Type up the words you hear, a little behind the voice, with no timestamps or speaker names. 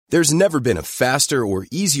There's never been a faster or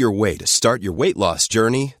easier way to start your weight loss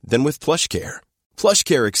journey than with PlushCare.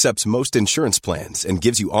 PlushCare accepts most insurance plans and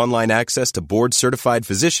gives you online access to board-certified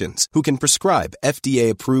physicians who can prescribe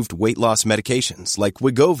FDA-approved weight loss medications like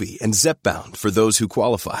Wegovy and Zepbound for those who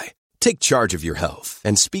qualify. Take charge of your health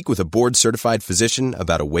and speak with a board-certified physician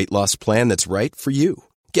about a weight loss plan that's right for you.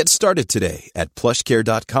 Get started today at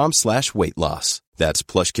plushcare.com/weight-loss. That's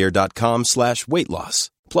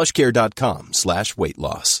plushcare.com/weight-loss.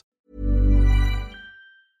 plushcare.com/weight-loss.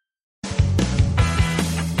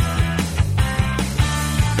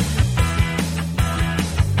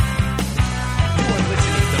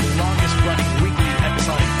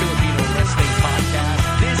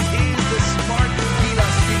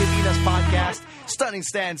 Stunning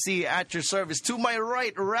Stan C at your service. To my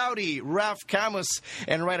right, Rowdy, Raf Camus,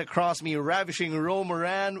 and right across me, Ravishing Ro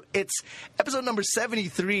Moran. It's episode number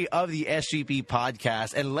 73 of the SGP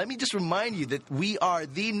podcast. And let me just remind you that we are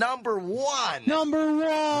the number one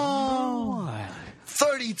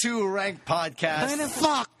 32 ranked podcast.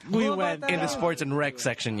 Fuck, we went in the sports and rec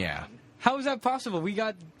section, yeah. How is that possible? We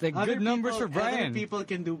got the good numbers for Brian. Other people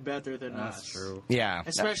can do better than us. That's true. Yeah.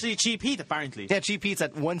 Especially Cheap Heat, apparently. Yeah, Cheap Heat's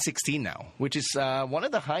at 116 now, which is one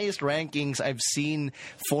of the highest rankings I've seen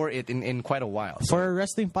for it in quite a while. So. For a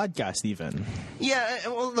wrestling podcast, even. Yeah,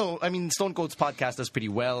 well, no, I mean, Stone Cold's podcast does pretty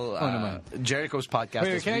well. Jericho's podcast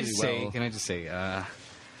does really well. Can I just say,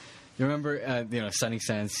 you remember, Sunny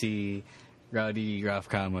Sansi, Rowdy, Ralph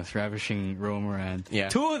Camus, Ravishing Ro Moran? Yeah.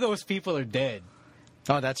 2 of those people are dead.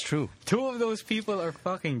 Oh, that's true. 2 of those people are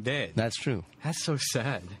fucking dead. That's true. That's so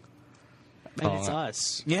sad. And it's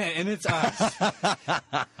us. Yeah, and it's us.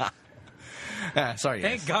 Sorry.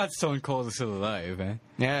 Thank God Stone Cold is still alive, man.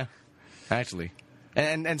 Yeah, actually.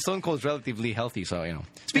 And Stone Cold's relatively healthy, so,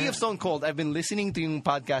 Speaking of Stone Cold, I've been listening to yung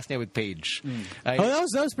podcast niya with Paige. That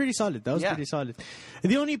was pretty solid. Pretty solid.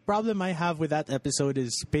 The only problem I have with that episode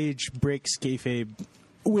is Paige breaks kayfabe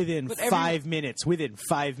within 5 minutes. Within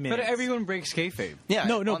 5 minutes. But everyone breaks kayfabe. Yeah,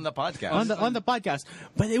 no, on the podcast. On the podcast.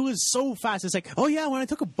 But it was so fast. It's like, oh yeah, when I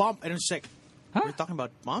took a bump, and it's like, we're talking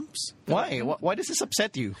about bumps? Why? Why does this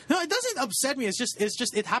upset you? No, it doesn't upset me. It's just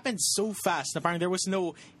it happened so fast. Apparently, there was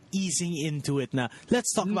no easing into it. Now,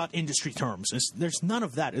 let's talk about industry terms. There's none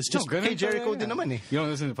of that. It's just hey, Jericho din naman eh. You don't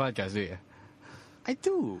listen to the podcast, do you? I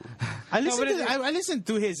do. I listened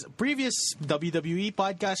to his previous WWE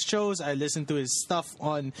podcast shows. I listened to his stuff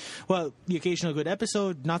on, the occasional good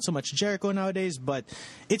episode. Not so much Jericho nowadays, but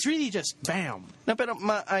it's really just bam. No, pero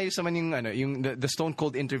maayos naman yung the Stone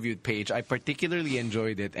Cold interviewed Paige. I particularly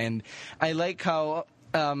enjoyed it, and I like how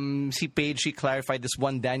si Paige, she clarified this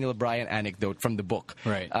one Daniel Bryan anecdote from the book.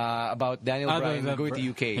 Right. About Daniel Bryan going to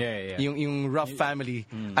UK. Yeah. Yung rough family.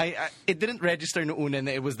 It didn't register no una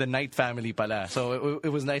na it was the Knight family pala. So it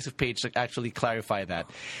was nice of Paige to actually clarify that.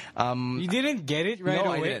 You didn't get it right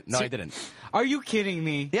away? I didn't. Are you kidding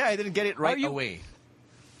me? Yeah, I didn't get it right away.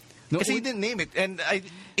 No, kasi he didn't name it. And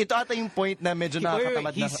ito ata yung point na medyo nakakatamad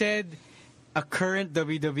na. He said a current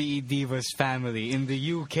WWE Divas family in the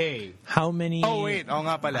UK. How many? Oh wait,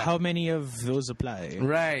 nga pala. How many of those apply?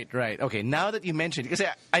 Right. Okay, now that you mentioned, because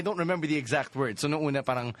I don't remember the exact words, so no una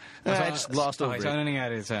parang I just glossed over it. So ano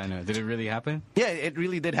nangyari sa ano? Did it really happen? Yeah, it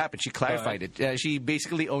really did happen. She clarified it. She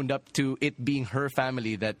basically owned up to it being her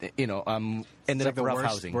family that ended up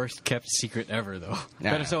roughhousing. Worst kept secret ever, though.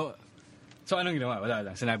 Yeah. Pero so anong ginawa? Wala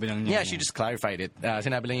lang. Sinabi lang niya. Yeah, she just clarified it.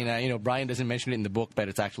 Sinabi lang niya na, Brian doesn't mention it in the book, but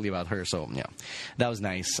it's actually about her. So, yeah, that was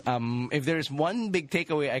nice. If there's one big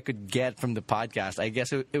takeaway I could get from the podcast, I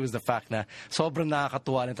guess it was the fact na sobrang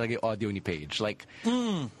nakakatuwa na talaga yung audio ni Paige. Like,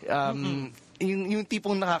 yung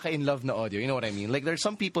tipong nakaka-in-love na audio. You know what I mean? Like, there's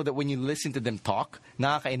some people that when you listen to them talk,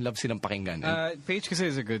 nakaka-in-love silang pakinggan. Paige kasi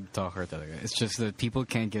is a good talker talaga. It's just that people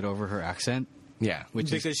can't get over her accent. Yeah,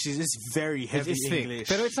 because she's very heavy English.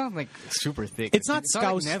 But it's not like super thick. It's not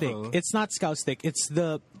Scouse thick. It's not Scouse thick. It's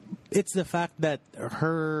the fact that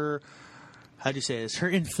her, how do you say this? Her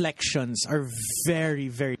inflections are very,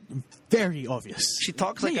 very, very obvious. She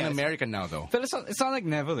talks like an American now, though. But it's not like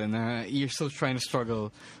Neville, and you're still trying to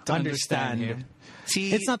struggle to understand him.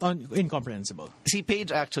 See, it's not incomprehensible. See,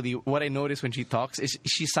 Paige, actually, what I notice when she talks is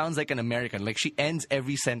she sounds like an American. Like, she ends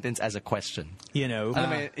every sentence as a question. You know?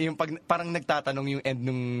 Yung parang nagtatanong yung end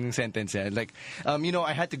ng sentence. Yeah. Like,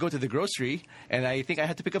 I had to go to the grocery, and I think I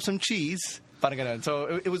had to pick up some cheese. Parang ganun.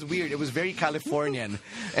 So, it was weird. It was very Californian.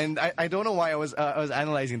 And I don't know why I was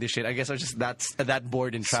analyzing this shit. I guess I was just that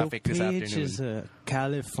bored in traffic this afternoon. Paige is a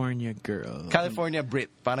California girl. California Brit.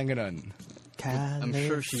 Parang ganun. I'm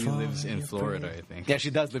sure she lives in Florida, I think. Yeah,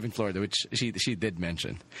 she does live in Florida, which she did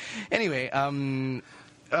mention. Anyway,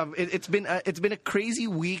 it's been a crazy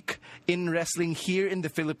week in wrestling here in the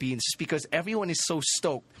Philippines, just because everyone is so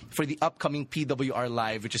stoked for the upcoming PWR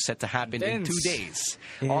Live, which is set to happen in 2 days,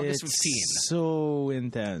 August 15. So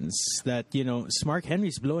intense that Mark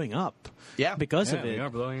Henry's blowing up. Yeah, because of it. We are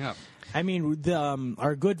blowing up. I mean,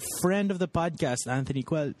 our good friend of the podcast, Anthony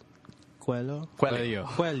Coelho.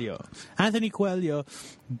 Anthony Coelho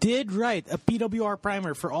did write a PWR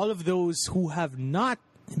primer for all of those who have not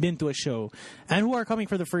been to a show and who are coming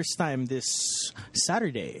for the first time this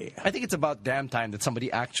Saturday. I think it's about damn time that somebody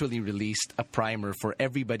actually released a primer for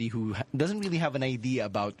everybody who doesn't really have an idea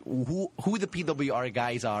about who the PWR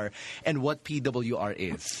guys are and what PWR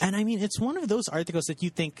is. And I mean, it's one of those articles that you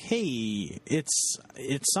think, hey, it's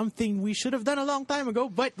something we should have done a long time ago,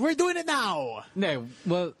 but we're doing it now. No,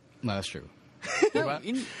 well, no, that's true.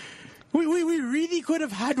 We really could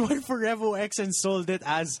have had one for Revo X and sold it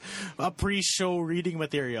as a pre-show reading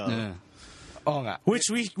material. Yeah. Oh, nga. Which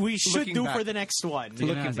we should Looking do back. for the next one.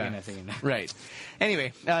 Looking back. Right.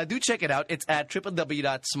 Anyway, do check it out. It's at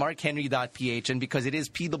www.smarkhenry.ph, and because it is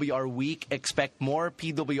PWR week, expect more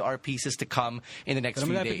PWR pieces to come in the next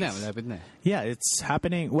few days. Malapit na. Yeah, it's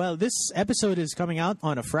happening. Well, this episode is coming out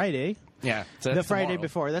on a Friday. Yeah. So The Friday tomorrow.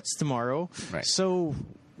 before, that's tomorrow. Right. So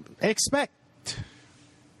expect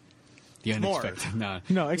The more.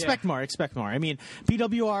 unexpected. No, expect more. Expect more. I mean,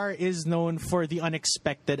 PWR is known for the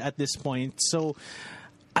unexpected at this point. So,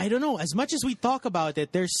 I don't know. As much as we talk about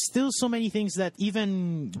it, there's still so many things that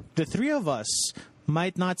even the three of us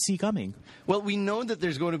might not see coming. Well, we know that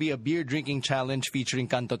there's going to be a beer drinking challenge featuring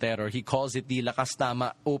Canto Terror. He calls it the Lakas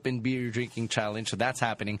Tama Open Beer Drinking Challenge, so that's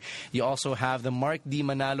happening. You also have the Mark D.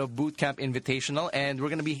 Manalo Bootcamp Invitational, and we're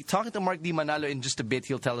going to be talking to Mark D. Manalo in just a bit.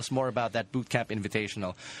 He'll tell us more about that Bootcamp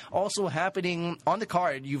Invitational. Also happening on the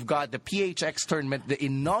card, you've got the PHX tournament, the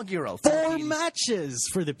inaugural 4 matches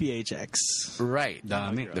for the PHX. Right.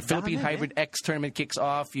 Dami. The Philippine Dami, Hybrid X tournament kicks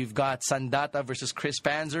off. You've got Sandata versus Chris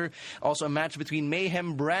Panzer. Also a match between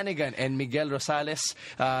Mayhem Brannigan and Miguel Rosales.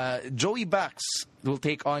 Joey Bax will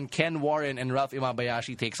take on Ken Warren, and Ralph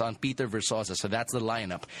Imabayashi takes on Peter Versosa. So that's the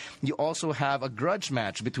lineup. You also have a grudge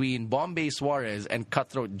match between Bombay Suarez and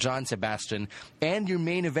Cutthroat John Sebastian. And your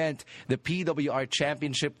main event, the PWR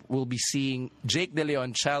Championship, will be seeing Jake De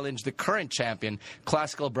Leon challenge the current champion,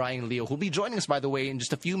 Classical Brian Leo, who'll be joining us, by the way, in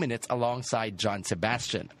just a few minutes alongside John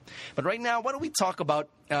Sebastian. But right now, why don't we talk about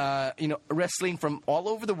wrestling from all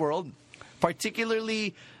over the world,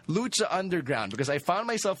 particularly Lucha Underground, because I found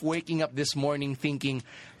myself waking up this morning thinking,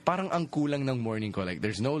 parang ang kulang ng morning ko. Like,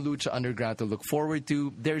 there's no Lucha Underground to look forward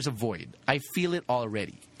to. There's a void. I feel it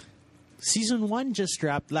already. Season 1 just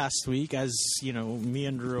wrapped last week, as me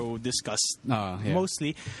and Ro discussed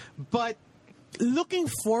mostly. But looking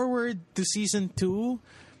forward to Season 2,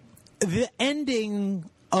 the ending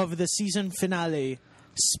of the season finale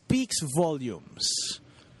speaks volumes.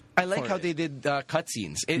 I like how they did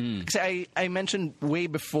cutscenes. I mentioned way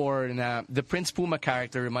before na the Prince Puma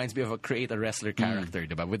character reminds me of a Create a Wrestler character,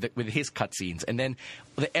 diba? With his cutscenes. And then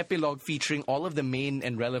the epilogue featuring all of the main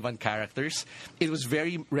and relevant characters, it was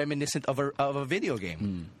very reminiscent of a video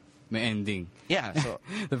game. The ending. Yeah. So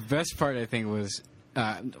The best part, I think, was...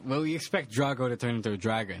 we expect Drago to turn into a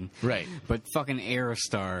dragon. Right. But fucking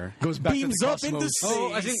Aerostar goes back Beams to the up into cosmos. space.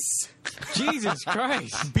 Oh, I think... Jesus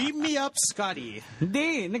Christ! Beam me up, Scotty.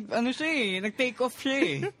 Hindi, nag-take off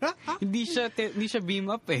siya eh. hindi siya beam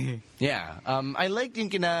up eh. Yeah. I liked yung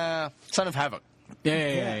kina Son of Havoc.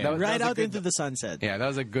 Yeah. That was Right a out good- into the sunset. Yeah, that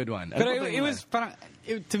was a good one. But it was parang,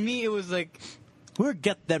 to me, it was like... We'll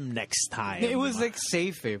get them next time. It was like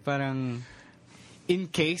safe eh. Parang... In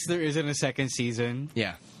case there isn't a second season,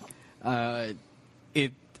 Yeah.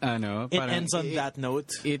 it ends on that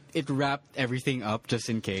note. It wrapped everything up just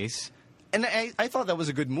in case. And I thought that was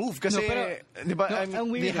a good move kasi ang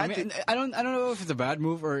weird. they had to, I don't know if it's a bad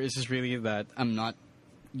move or it's just really that I'm not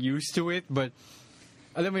used to it. But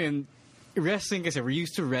alam mo yun, wrestling kasi we're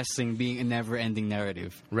used to wrestling being a never-ending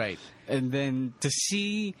narrative, right. and then to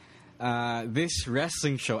see this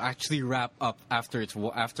wrestling show actually wrap up after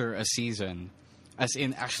a season. As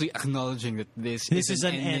in actually acknowledging that this is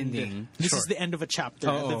an ending. end. This is the end of a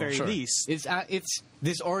chapter at the very least. It's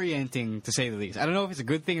disorienting to say the least. I don't know if it's a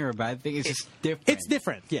good thing or a bad thing. It's just different. It's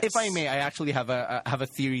different, yes. If I may, I actually have a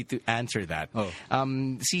theory to answer that.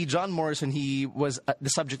 See, John Morrison, he was the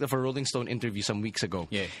subject of a Rolling Stone interview some weeks ago.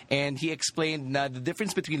 Yeah. And he explained the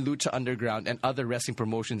difference between Lucha Underground and other wrestling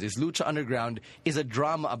promotions is Lucha Underground is a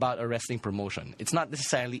drama about a wrestling promotion. It's not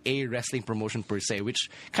necessarily a wrestling promotion per se,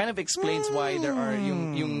 which kind of explains why there are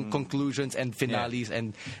PWR, yung conclusions and finales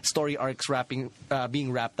and story arcs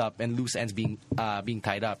being wrapped up and loose ends being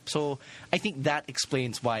tied up. So I think that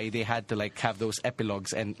explains why they had to like have those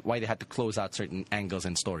epilogues and why they had to close out certain angles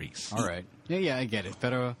and stories. All right. Yeah, I get it.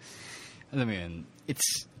 Pero, alam mo yun,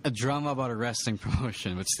 it's a drama about a wrestling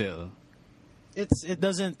promotion, but still. It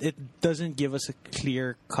doesn't give us a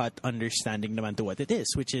clear-cut understanding naman to what it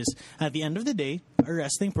is, which is, at the end of the day, a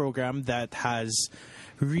wrestling program that has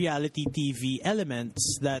reality TV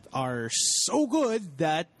elements that are so good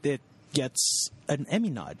that it gets an Emmy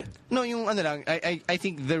nod. No, yung ano lang, I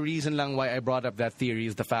think the reason lang why I brought up that theory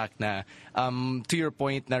is the fact na to your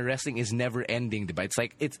point na wrestling is never ending, diba?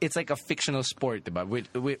 It's like a fictional sport, diba?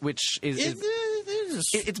 Which is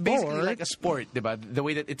it's basically like a sport, diba? The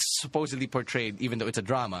way that it's supposedly portrayed, even though it's a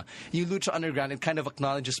drama. You Lucha Underground, it kind of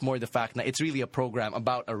acknowledges more the fact that it's really a program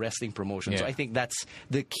about a wrestling promotion. So I think that's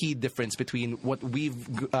the key difference between what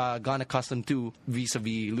we've gone accustomed to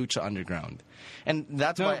vis-a-vis Lucha Underground. And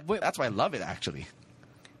that's why I love it, actually.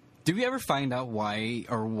 Did we ever find out why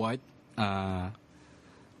or what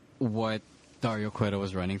Dario Cueto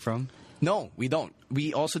was running from? No, we don't.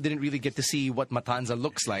 We also didn't really get to see what Matanza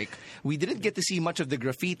looks like. We didn't get to see much of the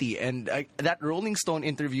graffiti. And that Rolling Stone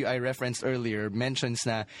interview I referenced earlier mentions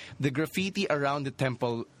that the graffiti around the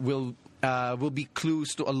temple will be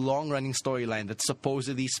clues to a long-running storyline that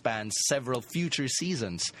supposedly spans several future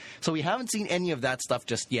seasons. So we haven't seen any of that stuff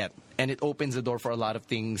just yet. And it opens the door for a lot of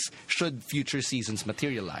things should future seasons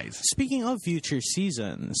materialize. Speaking of future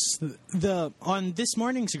seasons, on this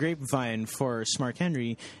morning's grapevine for Smart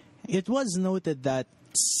Henry, it was noted that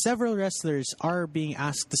several wrestlers are being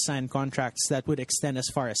asked to sign contracts that would extend as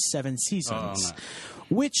far as 7 seasons.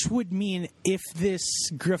 Which would mean if this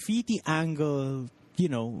graffiti angle,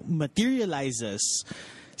 materializes,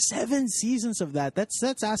 7 seasons of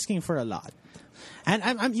that's asking for a lot. And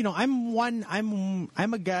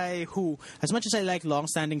I'm a guy who, as much as I like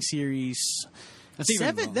long-standing series,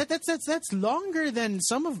 that's longer than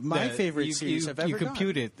some of my favorite series I've ever You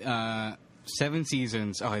compute it. 7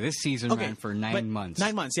 seasons. Oh, this season ran for 9 months.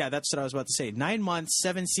 9 months, yeah, that's what I was about to say. 9 months,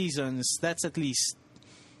 7 seasons, that's at least...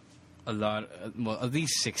 A lot, at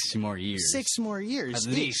least 6 more years. 6 more years.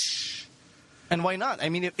 At least. And why not? I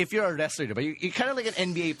mean, if you're a wrestler, but you're kind of like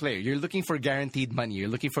an NBA player. You're looking for guaranteed money. You're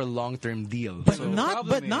looking for a long-term deal. But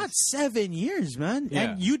not 7 years, man. Yeah.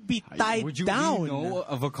 And you'd be tied Would you down. know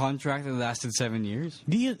of a contract that lasted 7 years?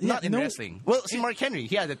 Not in wrestling. Well, see, Mark Henry,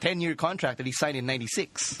 he had a 10-year contract that he signed in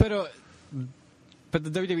 '96. But the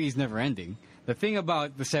WWE is never ending. The thing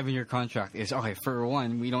about the 7-year contract is, okay, for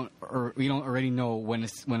one, we don't already know when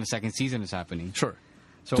the second season is happening. Sure.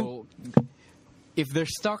 So if they're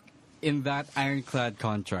stuck in that ironclad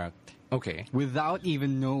contract, okay, without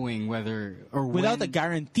even knowing without a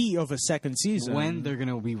guarantee of a second season, when they're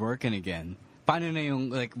gonna be working again. Paano na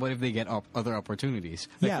yung, what if they get other opportunities?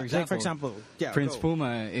 For example, Prince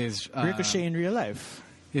Puma is Ricochet in real life.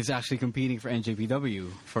 Is actually competing for NJPW.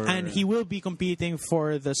 And he will be competing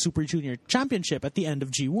for the Super Junior Championship at the end of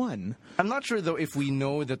G1. I'm not sure, though, if we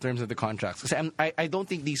know the terms of the contracts. Because I don't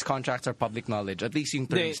think these contracts are public knowledge, at least yung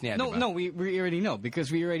terms niya. No, we already know, because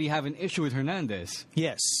we already have an issue with Hernandez.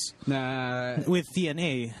 Yes. With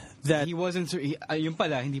TNA. That he wasn't... Yung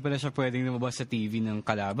pala, hindi pala siya pwedeng lumabas sa TV ng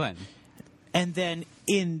kalaban. And then,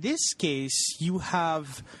 in this case, you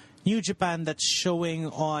have New Japan that's showing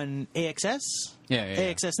on AXS.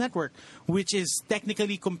 AXS Network, which is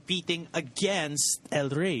technically competing against El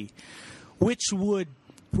Rey, which would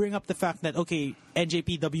bring up the fact that, okay,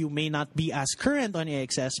 NJPW may not be as current on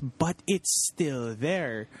AXS, but it's still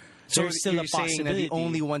there. So there's still you're a possibility. saying that the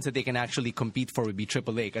only ones that they can actually compete for would be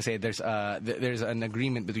AAA, because there's an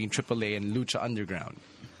agreement between AAA and Lucha Underground.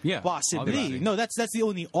 Yeah, possibly. obviously. No, that's the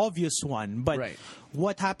only obvious one. But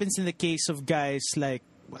what happens in the case of guys like,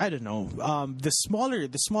 I don't know, the smaller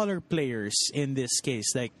players in this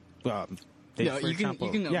case, like you can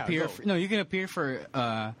appear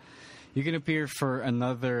for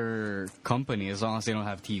another company as long as they don't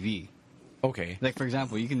have TV. Okay. Like, for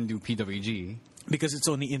example, you can do PWG because it's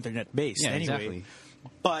only internet based. Anyway. Exactly.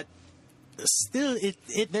 But still,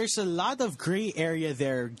 there's a lot of gray area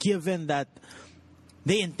there, given that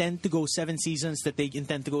they intend to go 7 seasons, that they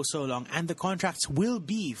intend to go so long, and the contracts will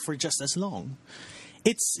be for just as long.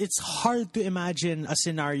 It's hard to imagine a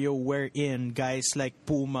scenario wherein guys like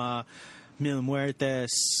Puma, Mil Muertes,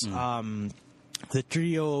 the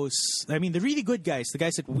trios, I mean, the really good guys, the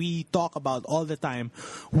guys that we talk about all the time,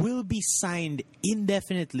 will be signed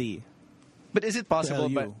indefinitely But is it possible?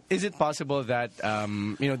 LU. But is it possible that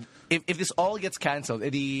if this all gets cancelled,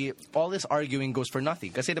 all this arguing goes for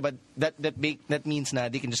nothing? Kasi diba, that means na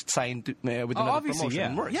they can just sign with another promotion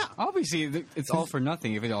and work. Yeah, obviously it's all for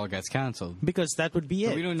nothing if it all gets cancelled. Because that would be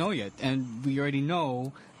But it. we don't know yet, and we already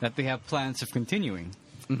know that they have plans of continuing.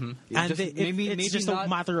 Mm-hmm. And it's just not, a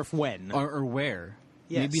matter of when. or where.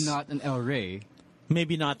 Yes. Maybe not in El Rey.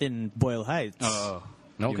 Maybe not in Boyle Heights. Oh,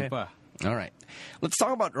 Okay. yun pa. All right. Let's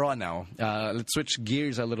talk about Raw now. Let's switch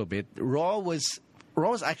gears a little bit. Raw was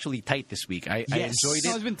actually tight this week. I enjoyed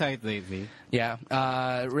No, it. it's been tight lately. Yeah.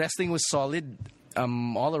 Wrestling was solid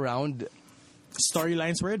all around.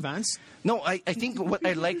 Storylines were advanced. No, I think what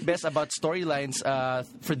I liked best about storylines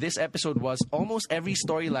for this episode was almost every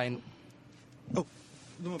storyline. Oh,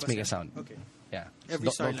 Let's make a sound. Okay. Yeah. Every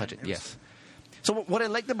Don't storyline, touch it. every Yes. So what I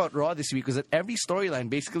liked about Raw this week was that every storyline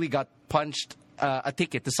basically got punched a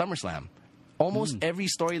ticket to SummerSlam. Almost every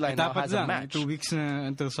storyline now Dapat has a lang, match. 2 weeks na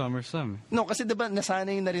until SummerSlam. No, kasi diba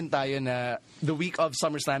nasanay na rin tayo na the week of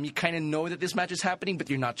SummerSlam, you kind of know that this match is happening, but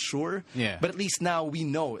you're not sure. Yeah. But at least now we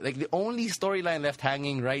know. Like the only storyline left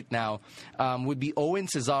hanging right now would be Owen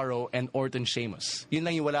Cesaro and Orton Sheamus. Yun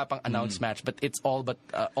lang yung wala pang announced match, but it's all but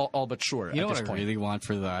sure You know at what this I point. really want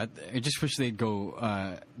for that? I just wish they'd go,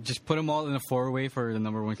 just put them all in a 4-way for the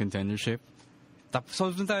 #1 contendership. Tapos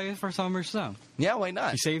solve na tayo for SummerSlam. Yeah, why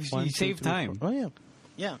not? You save One, two, save three, time. four. Oh, yeah.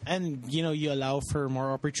 Yeah, and you allow for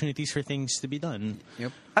more opportunities for things to be done.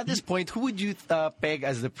 Yep. At this point, who would you peg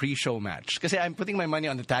as the pre-show match? Because I'm putting my money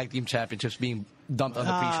on the tag team championships being dumped on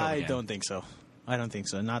the pre-show. I again. don't think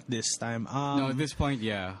so. Not this time. No, at this point,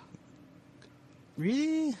 yeah.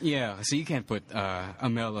 Really? Yeah, so you can't put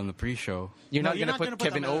Amel on the pre-show. You're No, not you're going to not gonna put put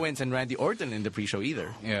Kevin Amel- Owens and Randy Orton in the pre-show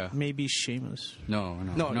either. Yeah. Maybe Sheamus. No.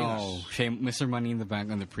 No. Mr. Money in the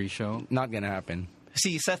Bank on the pre-show. Not going to happen.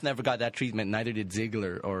 See, Seth never got that treatment. Neither did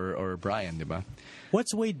Ziggler or Bryan, diba?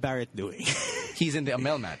 What's Wade Barrett doing? He's in the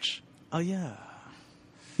Amel match. Oh, yeah.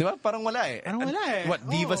 Diba? Parang wala eh. Parang wala eh. What,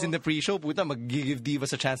 Divas Oh. in the pre-show? Puta, mag-give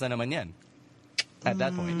Divas a chance na naman yan. At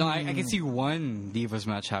that point. No, I can see one Divas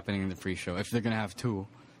match happening in the pre-show if they're gonna have two.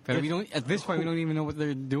 But we don't. At this point, we don't even know what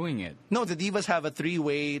they're doing yet. No, the Divas have a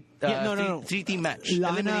three-way, three-team match.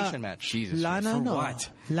 Elimination match. Jesus. Lana, for no. what?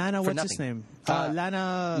 Lana, For what's his nothing. name?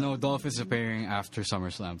 Lana. No, Dolph is appearing after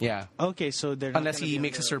SummerSlam. Yeah. Okay, so they're not Unless gonna he be on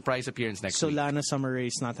makes a the- surprise appearance next So week. Lana Summer Rae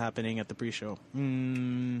is not happening at the pre-show.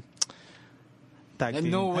 Tag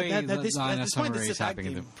team. No way At this Lana point, Summer it's Rae a is tag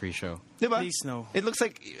happening at team. the pre-show. Diba? Please no. It looks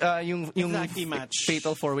like yung tag team match.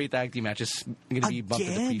 fatal four-way tag team match is going to be bumped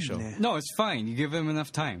to the pre-show. Again? No, it's fine. You give them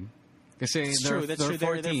enough time. Because That's true, that's there true.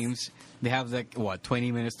 are 4 They're- teams. They have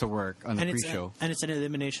 20 minutes to work on the And pre-show. it's an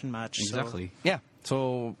elimination match. so- Exactly. Yeah.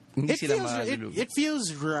 So, hindi It sila feels, malulog. it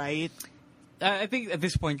feels right, I think at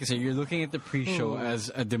this point, kasi you're looking at the pre-show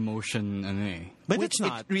as a demotion, but which it's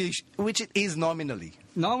not. Which it is nominally.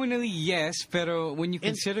 Nominally, yes, pero when you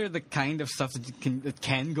consider the kind of stuff that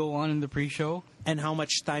can go on in the pre-show, And how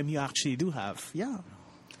much time you actually do have. Yeah.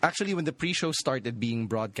 Actually, when the pre-show started being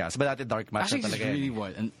broadcast, but at dark match actually na it's talaga really yan.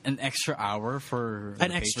 what an extra hour for An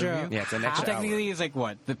the extra- pay-per-view? Yeah, it's an extra Technically, it's like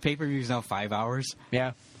what the pay-per-view is now 5 hours.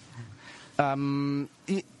 Yeah.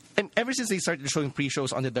 Ever since they started showing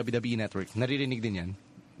pre-shows on the WWE network, naririnig din yan.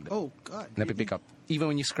 Oh, God. Napipick up. Even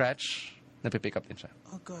when you scratch, napipick up din siya.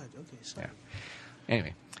 Oh, God. Okay, sorry. Yeah.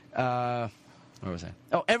 Anyway, where was I?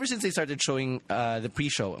 Oh, ever since they started showing the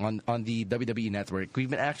pre-show on the WWE network, we've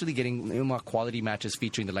been actually getting yung mga quality matches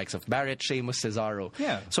featuring the likes of Barrett, Sheamus, Cesaro.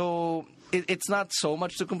 Yeah. So it's not so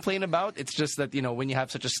much to complain about. It's just that when you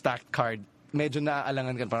have such a stacked card, medyo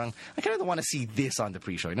naaalangan ka parang I kind of want to see this on the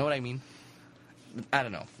pre-show. You know what I mean? I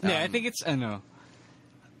don't know. Yeah, I think it's no,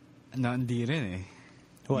 hindi rin eh.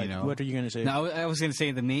 What? You know? What are you going to say? No, I was going to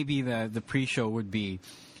say that maybe the pre-show would be,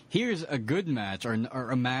 here's a good match or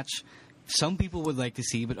a match some people would like to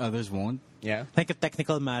see but others won't. Yeah. Like a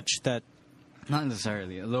technical match that... Not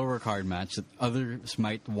necessarily. A lower card match that others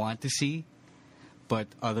might want to see but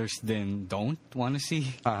others then don't want to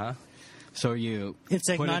see. Uh-huh. So It's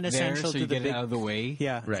like put it non-essential there so to you the get big... it out of the way.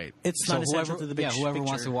 Yeah. Right. It's So not essential to the big whoever picture.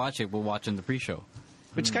 wants to watch it will watch on the pre-show.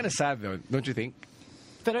 Which is kind of sad, though, don't you think?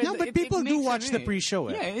 No, but people do watch the pre-show.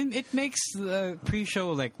 Yeah, it makes the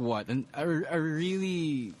pre-show like what? A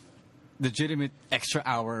really legitimate extra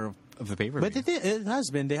hour of the paper. But it has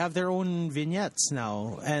been. They have their own vignettes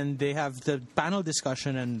now, and they have the panel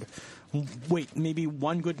discussion and wait, maybe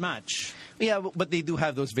one good match. Yeah, but they do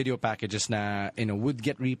have those video packages na, would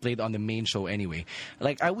get replayed on the main show anyway.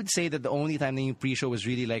 Like, I would say that the only time the pre-show was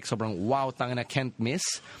really like sobrang wow, tangina, can't miss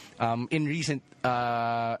in recent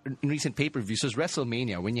pay-per-views was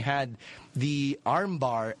WrestleMania, when you had the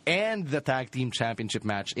armbar and the tag team championship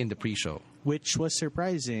match in the pre-show. Which was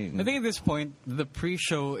surprising. I think at this point, the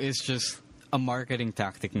pre-show is just a marketing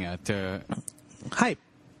tactic nga to... Hype.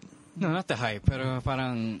 No, not the hype, pero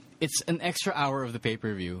parang it's an extra hour of the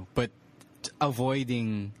pay-per-view, but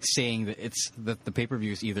avoiding saying that the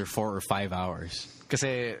pay-per-view is either 4 or 5 hours.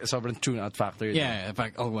 Kasi sobrang tune-out factor. Yeah, in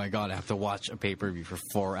fact, oh my God, I have to watch a pay-per-view for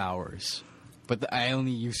 4 hours. But I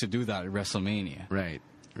only used to do that at WrestleMania. Right.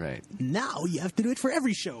 Now you have to do it for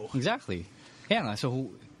every show. Exactly. Yeah, so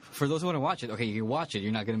for those who want to watch it, okay, you can watch it.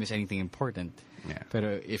 You're not going to miss anything important. Yeah. But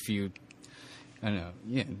if you... I don't know.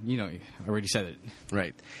 Yeah, I already said it.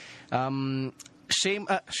 Right.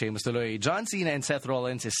 Sheamus tuloy. John Cena and Seth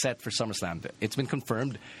Rollins is set for SummerSlam. It's been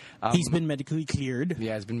confirmed. He's been medically cleared.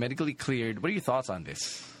 Yeah, he's been medically cleared. What are your thoughts on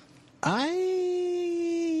this?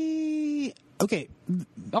 Okay. Okay,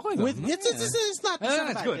 It's not.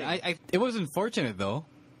 It's good. It was unfortunate though,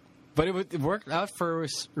 but it worked out for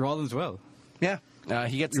Rollins well. Yeah.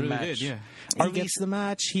 He gets the match. Did, yeah. He gets the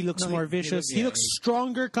match. He looks more vicious. He looks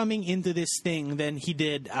stronger coming into this thing than he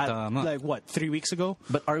did at 3 weeks ago.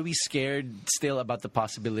 But are we scared still about the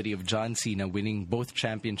possibility of John Cena winning both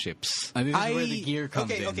championships? And this is where the gear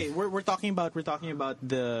comes in. Okay, we're talking about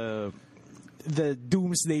the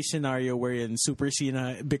doomsday scenario wherein Super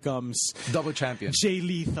Cena becomes double champion. Jay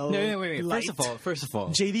Lethal. No, wait. Light. First of all,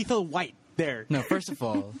 Jay Lethal White there. No, first of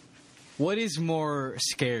all, what is more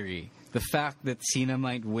scary? The fact that Cena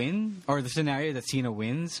might win, or the scenario that Cena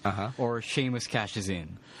wins, or Sheamus cashes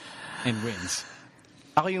in and wins?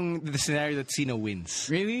 Ako the scenario that Cena wins.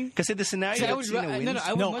 Really? Kasi the scenario that Cena wins...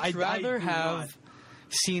 I would much rather have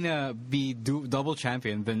Cena be double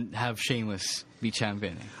champion than have Sheamus be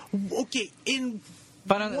champion. Okay,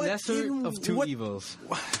 Parang lesser of two evils.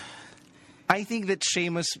 I think that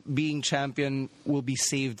Sheamus being champion will be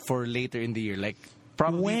saved for later in the year. Like,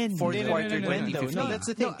 probably fourth quarter 2015. No, that's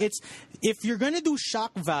the thing. It's if you're gonna do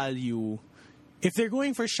shock value, if they're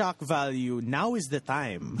going for shock value, now is the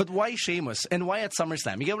time. But why Sheamus? And why at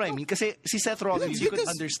SummerSlam? You get what I mean? Kasi si Seth Rollins, you could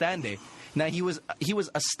understand na he was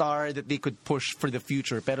a star that they could push for the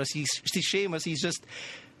future. Pero si Sheamus, he's just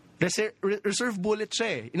reserve bullet siya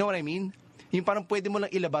eh. You know what I mean? Yung parang pwede mo lang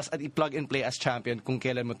ilabas at i-plug and play as champion kung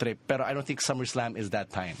kailan mo trip. Pero I don't think SummerSlam is that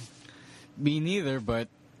time. Me neither, but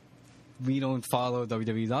we don't follow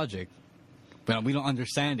WWE logic. But we don't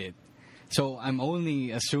understand it. So I'm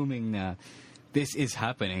only assuming that this is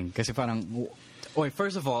happening. Kasi parang... Wait,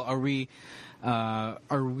 first of all, are we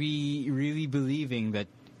really believing that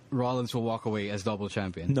Rollins will walk away as double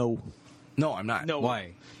champion? No, I'm not. No.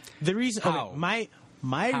 Why? The reason... How? Okay,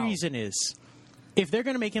 my reason is, if they're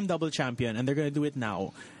going to make him double champion, and they're going to do it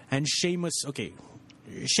now, and Sheamus... Okay,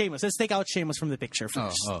 Sheamus. Let's take out Sheamus from the picture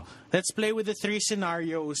first. Let's play with the three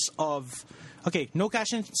scenarios of... Okay, no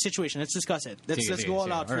cash-in situation. Let's discuss it. Let's go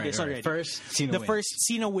all out for this already. First, Cena wins. First,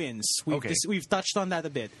 Cena wins. We've touched on that a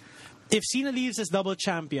bit. If Cena leaves as double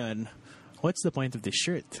champion, what's the point of this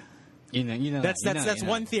shirt? That's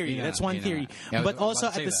one theory. That's one theory. Yeah, but also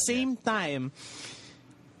at the same time,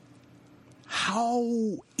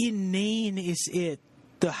 how inane is it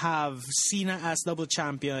to have Cena as double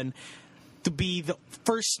champion, to be the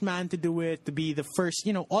first man to do it, to be the first,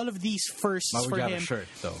 all of these firsts why would for you him. have a shirt,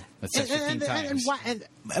 though? That says 15 times.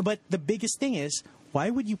 But the biggest thing is, why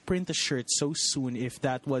would you print a shirt so soon if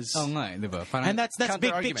that was... And that's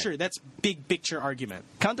big picture. That's big picture argument.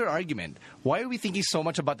 Counter argument. Why are we thinking so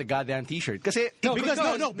much about the goddamn T-shirt?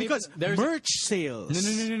 Because merch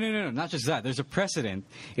sales. No. Not just that. There's a precedent.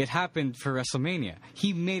 It happened for WrestleMania.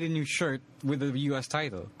 He made a new shirt with the U.S.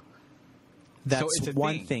 title. That's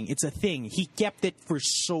one thing. It's a thing. He kept it for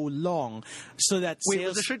so long, so that Wait,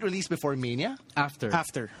 was the shirt released before Mania?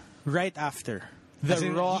 After. Right after.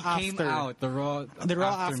 The Raw after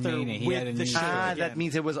Mania, with the shirt. That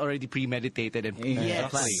means it was already premeditated and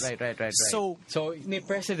yes. Right. So may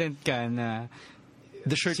precedent ka na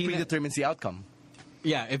the shirt predetermines the outcome.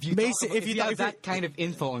 Yeah, if you have that kind of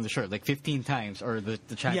info on the shirt, like 15 times, or the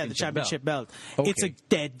championship belt. It's a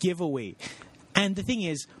dead giveaway. And the thing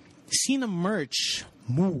is, Cena merch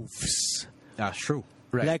moves. That's true.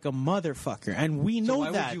 Right. Like a motherfucker. And we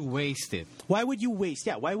know that. Why would you waste it? Why would you waste?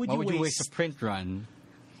 Yeah, why would you waste a print run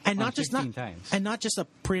and not just 15 times? And not just a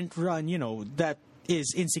print run, that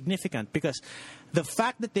is insignificant, because the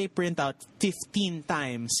fact that they print out 15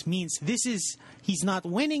 times means he's not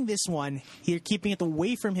winning this one. You're keeping it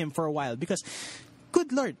away from him for a while, because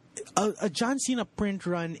good Lord, a John Cena print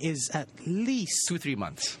run is at least 2-3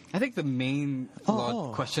 months. I think the main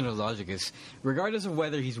question of logic is, regardless of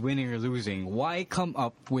whether he's winning or losing, why come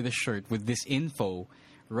up with a shirt with this info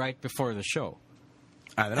right before the show?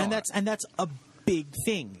 I don't know. And that's a big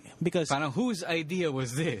thing because whose idea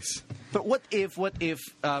was this? But what if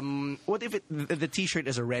the T-shirt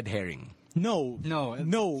is a red herring? No,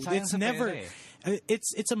 it's Sayang never. sa pera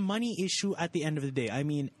It's a money issue at the end of the day. I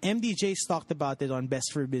mean, MDJ's talked about it on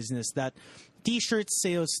Best for Business that T-shirt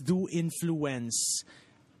sales do influence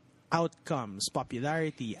outcomes,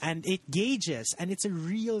 popularity, and it gauges, and it's a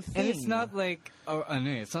real thing. And it's not like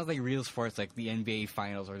real sports like the NBA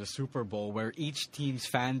Finals or the Super Bowl where each team's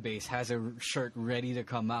fan base has a shirt ready to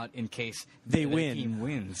come out in case they the win. team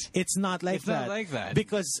wins. It's not like that. Not like that.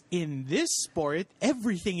 Because in this sport,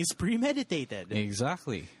 everything is premeditated.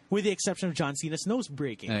 Exactly. With the exception of John Cena's nose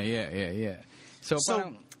breaking. Yeah. So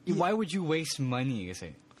why would you waste money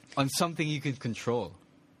kasi, on something you can control?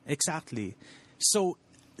 Exactly. So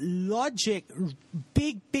logic,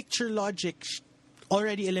 big picture logic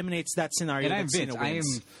already eliminates that scenario. And I'm that Cena Vince.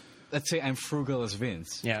 wins. Let's say I'm frugal as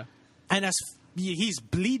Vince. Yeah. And he's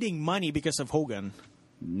bleeding money because of Hogan.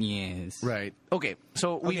 Yes. Right. Okay.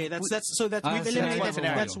 So we've eliminated.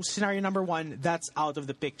 scenario. That's scenario number one. That's out of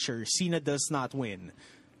the picture. Cena does not win.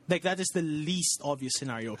 Like that is the least obvious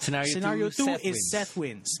scenario. Scenario two, two is Seth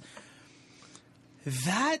wins.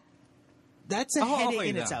 That's a headache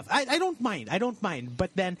in itself. I don't mind. But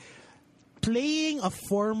then playing a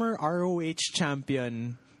former ROH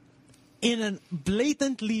champion in a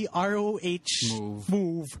blatantly ROH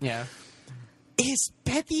move Yeah. is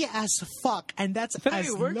petty as fuck, and that's as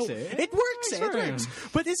it works. low. It works.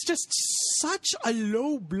 But it's just such a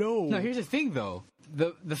low blow. No, here's the thing though.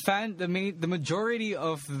 The majority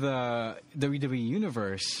of the WWE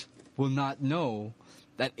universe will not know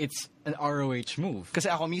that it's an ROH move. Because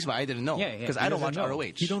ako mismo, I didn't know. Yeah, Because he I don't watch doesn't know.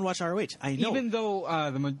 ROH. You don't watch ROH. I know. Even though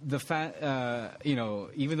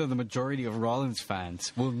even though the majority of Rollins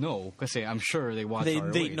fans will know, because I'm sure they watch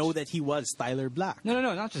ROH. They know that he was Tyler Black. No,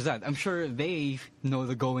 not just that. I'm sure they know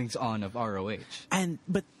the goings on of ROH.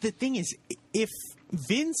 But the thing is, if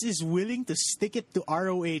Vince is willing to stick it to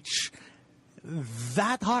ROH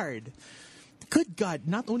that hard, good God!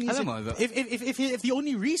 Not only is if the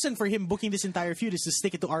only reason for him booking this entire feud is to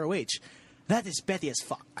stick it to ROH, that is petty as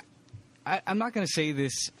fuck. I'm not going to say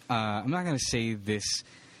this. I'm not going to say this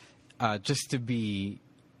just to be,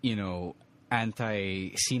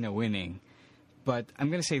 anti-Cena winning, but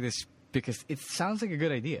I'm going to say this because it sounds like a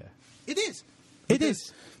good idea. It is. It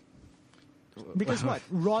is. Because what?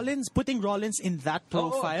 Putting Rollins in that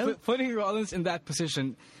profile? Putting Rollins in that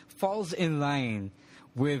position falls in line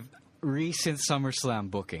with recent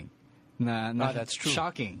SummerSlam booking. That's true.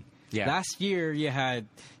 Shocking. Yeah. Last year you had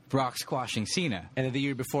Brock squashing Cena. And then the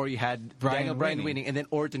year before you had Daniel Bryan winning and then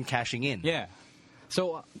Orton cashing in. Yeah.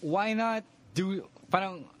 So why not do...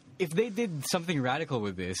 if they did something radical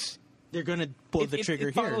with this... They're going to pull the trigger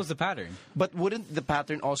it here. follows the pattern. But wouldn't the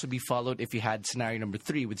pattern also be followed if you had scenario number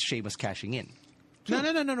 3 with Sheamus cashing in?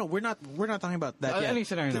 No. We're not talking about that yet. Any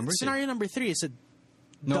scenario number 2. Scenario number 3 is a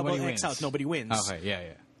Nobody double wins. X out. Nobody wins. Okay, yeah.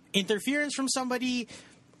 Interference from somebody...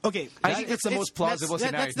 Okay, I think it's the most plausible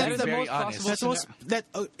scenario. That's the very most honest.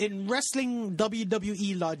 plausible. In wrestling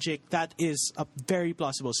WWE logic, that is a very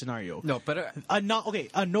plausible scenario. No, but a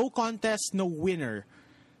no contest, no winner.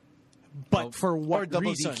 But for what double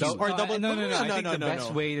reasons? DQ. Or double? No. I think the best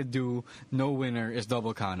no. way to do no winner is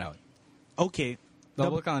double count out. Okay,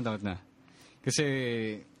 Double count out na.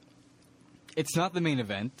 Kasi it's not the main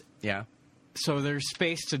event. Yeah. So there's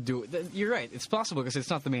space to do. You're right. It's possible because it's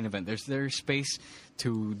not the main event. There's space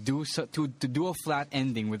to do to do a flat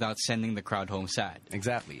ending without sending the crowd home sad.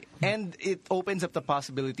 Exactly. And it opens up the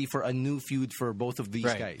possibility for a new feud for both of these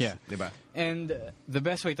guys. Yeah. Diba? And the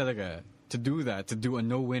best way talaga to do that, to do a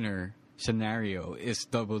no winner scenario, is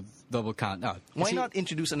double count out. Why not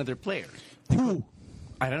introduce another player? Who?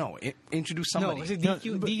 I don't know. Introduce somebody. No,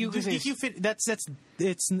 DQ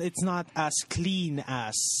it's not as clean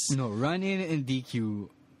as run in and DQ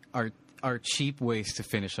are cheap ways to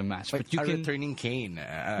finish a match. Like but you can returning Kane.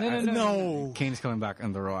 No. Kane's coming back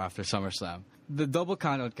on the Raw after SummerSlam. The double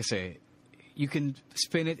count out kasi you can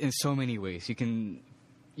spin it in so many ways. You can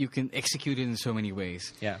execute it in so many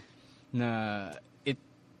ways. Yeah. Na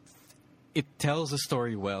it tells the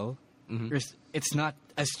story well. Mm-hmm. It's not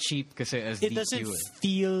as cheap as DQ. It doesn't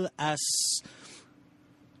feel as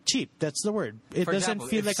cheap. That's the word. It For doesn't example,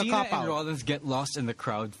 feel if like Cena a cop and out. Rollins get lost in the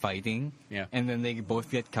crowd fighting, Yeah. and then they both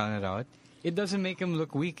get counted out, it doesn't make them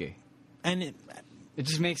look weak. And It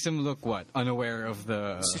just makes him look unaware of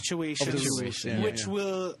the situation, which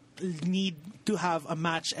will need to have a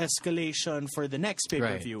match escalation for the next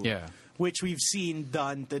pay-per-view, which we've seen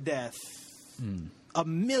done to death a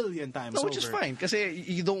million times over. Which is fine, because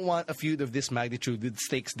you don't want a feud of this magnitude with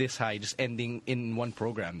stakes this high just ending in one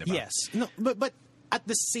program, diba? Yes, no, but at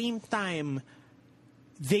the same time,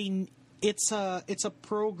 it's a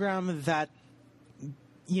program that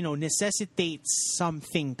necessitates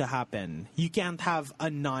something to happen. You can't have a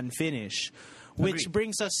non-finish, which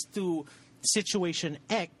brings us to situation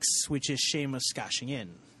X, which is Sheamus cashing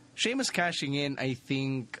in. Sheamus cashing in, I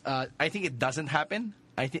think it doesn't happen.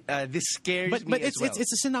 I think this scares me. But it's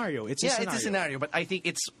a scenario. It's a scenario. But I think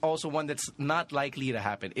it's also one that's not likely to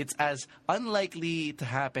happen. It's as unlikely to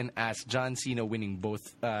happen as John Cena winning both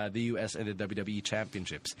the US and the WWE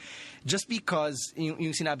championships, just because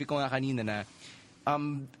yung sinabi ko nga kanina na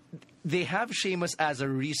they have Sheamus as a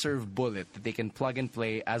reserve bullet that they can plug and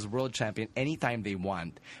play as world champion anytime they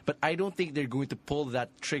want. But I don't think they're going to pull that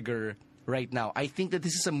trigger right now. I think that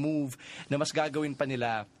this is a move na mas gagawin pa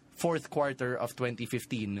nila fourth quarter of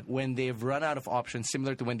 2015 when they've run out of options,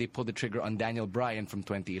 similar to when they pulled the trigger on Daniel Bryan from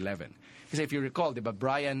 2011. Because if you recall,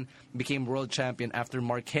 Bryan became world champion after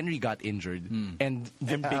Mark Henry got injured. And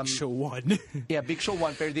Big Show won. Yeah, Big Show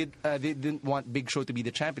won, but they didn't want Big Show to be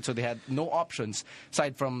the champion, so they had no options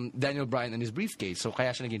aside from Daniel Bryan and his briefcase. So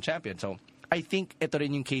kaya siya naging champion. So I think ito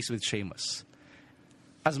rin yung case with Sheamus.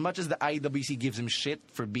 As much as the IWC gives him shit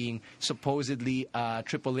for being supposedly a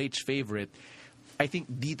Triple H favorite, I think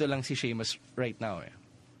dito lang si Sheamus right now.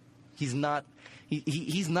 He's not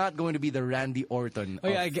going to be the Randy Orton. Oh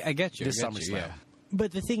yeah, I get you. This SummerSlam. Yeah.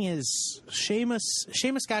 But the thing is,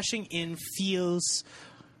 Sheamus cashing in feels.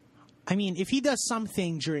 I mean, if he does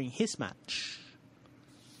something during his match,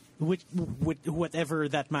 with whatever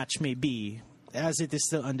that match may be, as it is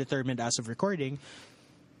still undetermined as of recording,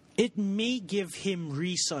 it may give him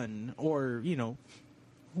reason or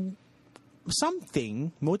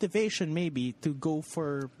something, motivation maybe, to go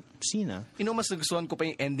for Cena. Mas nagustuhan ko pa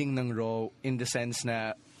yung ending ng Raw in the sense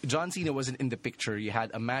na John Cena wasn't in the picture. You had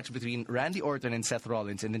a match between Randy Orton and Seth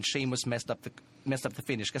Rollins, and then Sheamus messed up the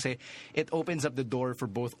finish kasi it opens up the door for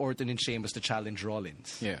both Orton and Sheamus to challenge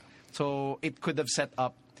Rollins. Yeah. So it could have set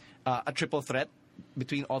up a triple threat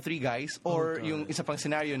between all three guys, or yung isa pang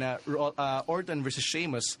scenario na Orton versus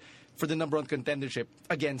Sheamus for the number one contendership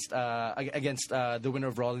against the winner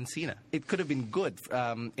of Rollins Cena. It could have been good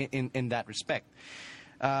in that respect.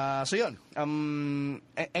 So yun.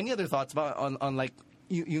 Any other thoughts about on like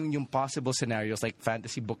yung possible scenarios like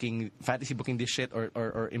fantasy booking this shit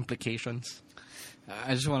or implications?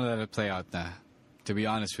 I just want to let it play out now, to be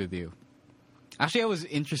honest with you. Actually, I was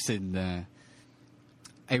interested.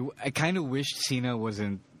 I kind of wished Cena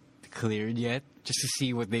wasn't cleared yet, just to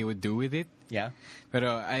see what they would do with it. Yeah. But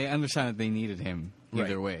I understand that they needed him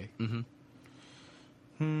either way.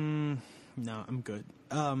 No, I'm good.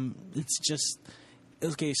 It's just...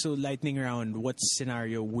 Okay, so lightning round, what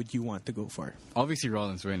scenario would you want to go for? Obviously,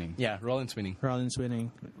 Rollins winning. Yeah, Rollins winning. Rollins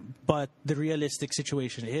winning. But the realistic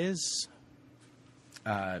situation is...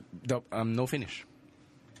 no finish.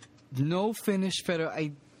 No finish, pero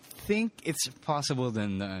I think it's possible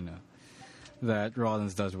then that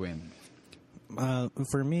Rollins does win.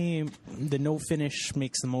 For me, the no finish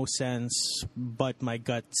makes the most sense, but my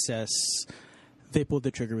gut says they pulled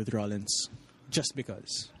the trigger with Rollins. Just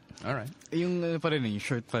because. All right. Yung pa rin, yung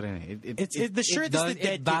shirt pa rin. The shirt is the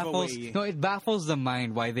dead giveaway. No, it baffles the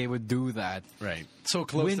mind why they would do that. Right. So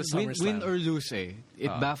close to SummerSlam. Win or lose, It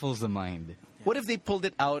baffles the mind. What if they pulled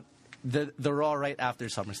it out the Raw right after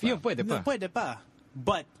SummerSlam? Yung pwede pa. Pwede pa.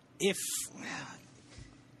 But if...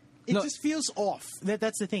 It just feels off.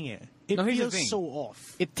 That's the thing here. It feels so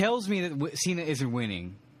off. It tells me that Cena isn't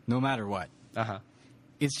winning, no matter what.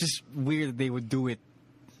 It's just weird that they would do it.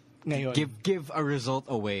 Give a result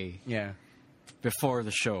away. Yeah. Before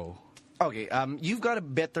the show. Okay. You've got a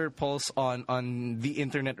better pulse on the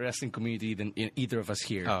internet wrestling community than either of us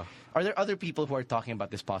here. Oh. Are there other people who are talking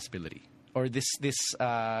about this possibility or this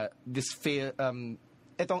etong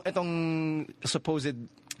supposed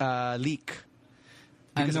leak?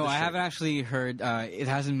 No, I haven't actually heard. It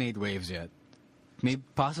hasn't made waves yet. Maybe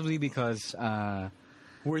possibly because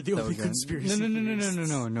we're the only conspiracy.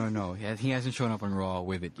 No. He hasn't shown up on Raw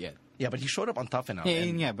with it yet. Yeah, but he showed up on Tough Enough.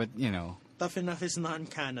 Yeah, but Tough Enough is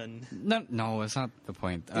non-canon. No, it's not the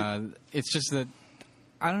point. It's just that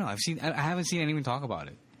I don't know. I haven't seen anyone talk about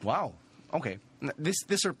it. Wow. Okay. This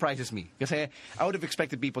surprises me because I would have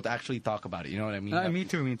expected people to actually talk about it. You know what I mean? Me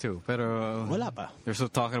too. Pero wala pa. They're still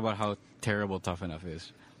talking about how terrible Tough Enough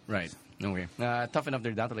is. Right. Okay. Tough Enough.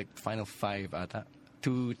 They're down to like final 5 ata.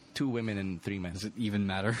 two women and 3 men. Does it even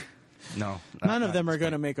matter? No. None of them are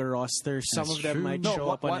going to make a roster. Some of them might show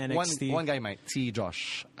up on NXT. One guy might. See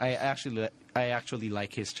Josh. I actually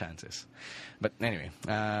like his chances. But anyway,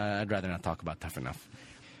 I'd rather not talk about that for now.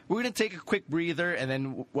 We're going to take a quick breather, and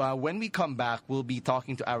then when we come back, we'll be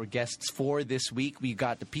talking to our guests for this week. We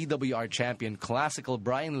got the PWR champion, Classical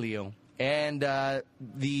Brian Leo, and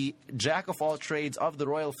the jack of all trades of the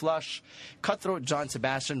Royal Flush, Cutthroat John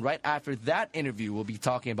Sebastian. Right after that interview, we'll be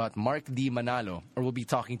talking about Mark D. Manalo, or we'll be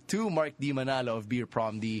talking to Mark D. Manalo of Beer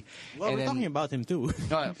Prom D. Well, we're talking about him too.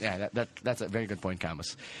 Yeah, that's a very good point,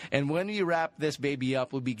 Camus. And when we wrap this baby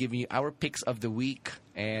up, we'll be giving you our picks of the week,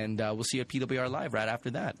 and we'll see you at PWR Live right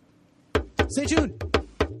after that. Stay tuned.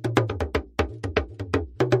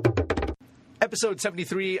 Episode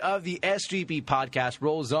 73 of the SGP podcast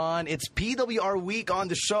rolls on. It's PWR week on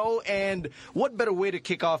the show, and what better way to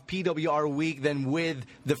kick off PWR week than with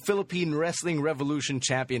the Philippine Wrestling Revolution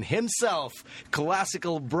champion himself,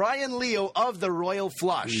 Classical Brian Leo of the Royal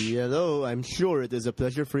Flush. Hello, I'm sure it is a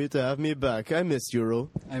pleasure for you to have me back. I missed you, Ro.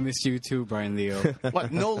 I missed you too, Brian Leo.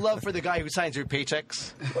 What, no love for the guy who signs your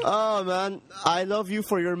paychecks? Oh, man, I love you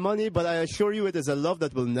for your money, but I assure you it is a love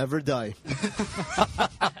that will never die.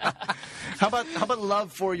 How about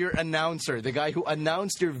love for your announcer, the guy who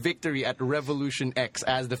announced your victory at Revolution X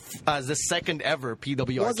as the second ever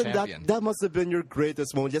PWR champion? That must have been your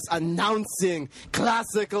greatest moment, just announcing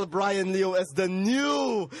Classical Brian Leo as the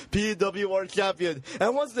new PWR champion.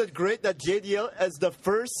 And wasn't it great that JDL as the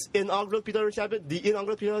first inaugural PWR champion, the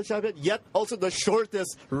inaugural PWR champion, yet also the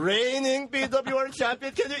shortest reigning PWR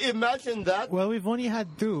champion? Can you imagine that? Well, we've only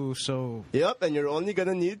had 2, so... Yep, and you're only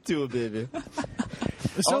gonna need 2, baby.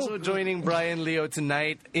 Also joining Brian Leo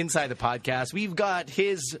tonight inside the podcast, we've got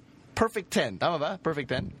his perfect 10. Tama ba? Perfect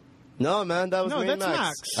 10? No, man, that was that's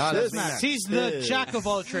Max. That's Max. He's the jack of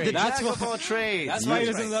all trades. The jack of all trades. That's why he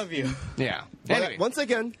doesn't love you. Yeah. But Anyway, once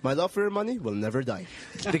again, my love for your money will never die.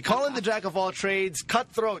 they call him the jack of all trades.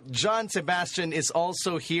 Cutthroat John Sebastian is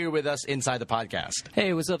also here with us inside the podcast.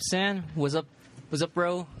 Hey, what's up, Stan? What's up,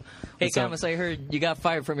 bro? Hey, Camus, I heard you got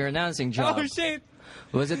fired from your announcing job. Oh, shit.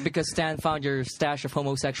 Was it because Stan found your stash of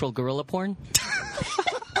homosexual gorilla porn?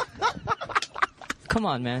 Come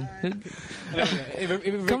on, man.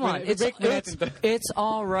 Come on. It's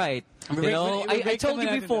all right. You know, I told you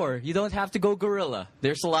before, you don't have to go gorilla.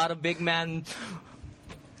 There's a lot of big man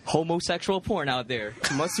homosexual porn out there.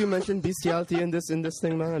 Must you mention bestiality in this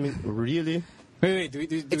thing, man? I mean, really? Wait,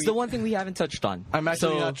 It's the one thing we haven't touched on. I'm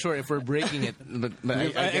actually not sure if we're breaking it, but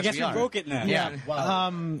I guess we broke it now. Yeah.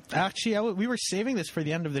 Wow. Actually, we were saving this for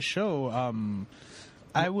the end of the show.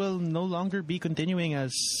 I will no longer be continuing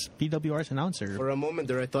as PWR's announcer. For a moment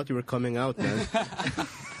there, I thought you were coming out, man.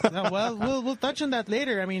 No, well, we'll touch on that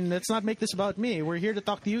later. I mean, let's not make this about me. We're here to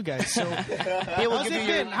talk to you guys. So, how's it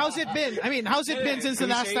been? How's it been? I mean, how's it been since the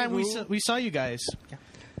last time we saw you guys?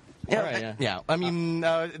 Yeah. I mean,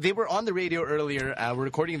 they were on the radio earlier. We're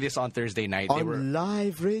recording this on Thursday night. They were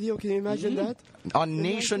live radio. Can you imagine that? On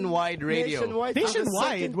nationwide radio.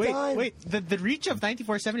 Nationwide? Wait. The reach of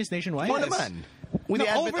 94.7 is nationwide? Mo naman.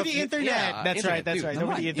 Over the internet. Yeah, That's right.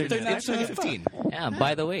 Over the internet. It's 2015. Yeah,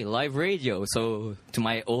 by the way, live radio. So, to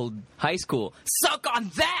my old high school, suck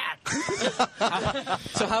on that!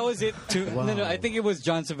 So how was it to... Wow. No, I think it was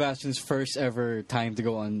John Sebastian's first ever time to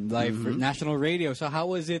go on live national radio. So how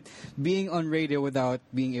was it being on radio without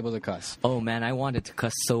being able to cuss? Oh, man, I wanted to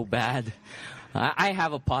cuss so bad. I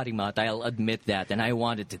have a potty mouth, I'll admit that, and I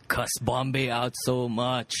wanted to cuss Bombay out so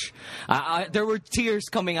much. There were tears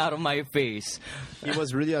coming out of my face. He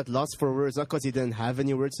was really at loss for words, not because he didn't have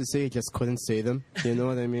any words to say, he just couldn't say them. You know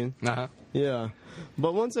what I mean? Uh-huh. Yeah.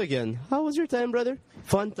 But once again, how was your time, brother?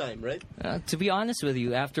 Fun time, right? To be honest with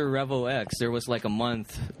you, after Revo X, there was like a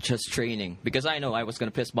month just training, because I know I was going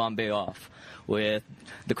to piss Bombay off with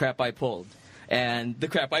the crap I pulled. And the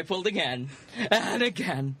crap I pulled again, and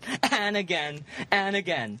again, and again, and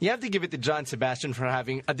again. You have to give it to John Sebastian for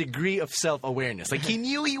having a degree of self-awareness. Like, he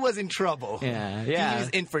knew he was in trouble. Yeah. He was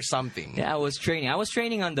in for something. Yeah, I was training. I was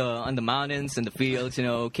training on the mountains and the fields, you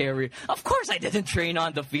know, carry. Of course I didn't train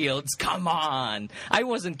on the fields. Come on. I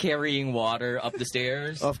wasn't carrying water up the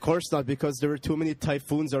stairs. Of course not, because there were too many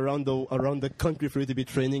typhoons around the country for you to be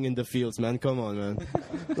training in the fields, man. Come on, man.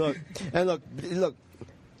 Look.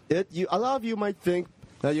 A lot of you might think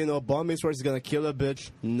that, you know, Bombay Sports is going to kill a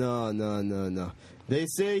bitch. No. They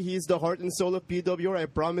say he's the heart and soul of PWR. I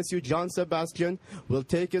promise you, John Sebastian will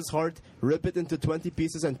take his heart, rip it into 20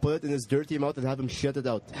 pieces, and put it in his dirty mouth and have him shit it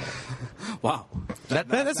out. Wow.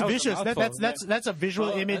 That's vicious. That's a visual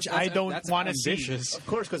image I don't want to see. Of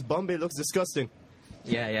course, because Bombay looks disgusting.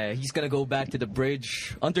 Yeah. He's gonna go back to the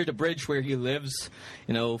bridge, under the bridge where he lives.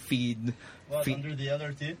 Feed. Under the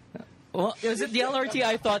LRT? Well, is it the LRT?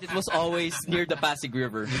 I thought it was always near the Pasig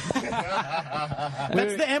River.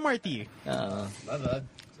 That's the MRT. Not bad.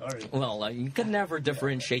 Sorry. Well, you can never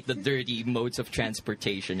differentiate the dirty modes of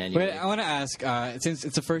transportation anyway. But I want to ask, since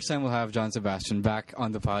it's the first time we'll have John Sebastian back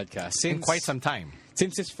on the podcast. In quite some time.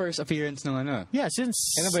 Since his first appearance, Yeah, since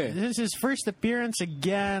his first appearance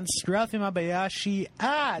against Ralphie Mabayashi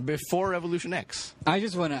at... Before Revolution X. I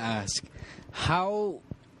just want to ask, how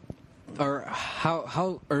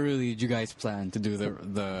early did you guys plan to do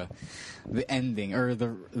the ending or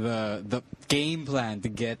the game plan to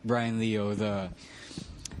get Brian Leo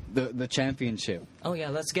the championship? Oh yeah,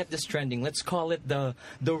 let's get this trending. Let's call it the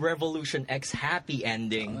Revolution X happy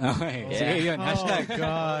ending. Okay. Yeah. Sige, yun.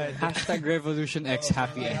 God. Hashtag Revolution X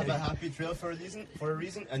happy Have ending. a happy trail for a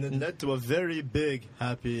reason, and it led to a very big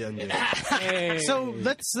happy ending. So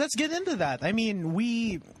let's get into that. I mean,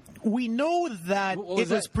 we know that What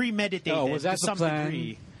was it was that? premeditated Was that to the some plan?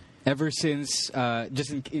 degree. Ever since,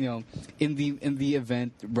 just in the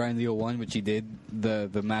event Brian Leo won, which he did,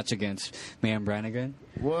 the match against Mayhem Brannigan,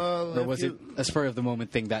 Well, or was it a spur of the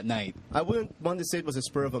moment thing that night? I wouldn't want to say it was a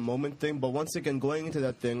spur of a moment thing, but once again, going into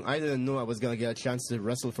that thing, I didn't know I was going to get a chance to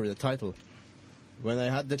wrestle for the title. When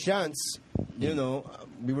I had the chance,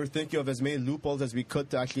 we were thinking of as many loopholes as we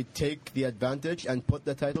could to actually take the advantage and put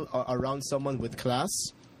the title around someone with class.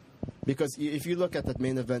 Because if you look at that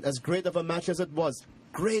main event, as great of a match as it was,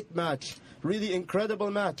 great match, really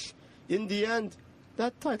incredible match, in the end,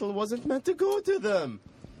 that title wasn't meant to go to them.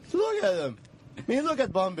 Look at them. I mean, look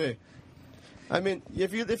at Bombay. I mean,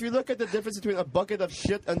 if you look at the difference between a bucket of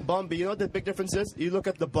shit and Bombay, you know what the big difference is? You look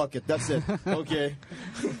at the bucket. That's it. Okay.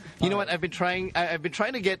 You know what? I've been trying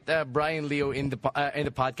to get Brian Leo in the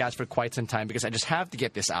podcast for quite some time because I just have to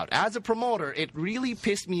get this out. As a promoter, it really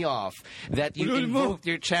pissed me off that you invoked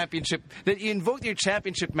your championship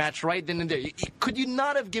match right then and there. Could you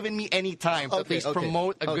not have given me any time to at least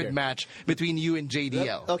promote a good match between you and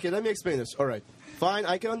JDL? Let me explain this. All right. Fine,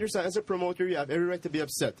 I can understand. As a promoter, you have every right to be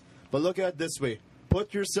upset. But look at it this way.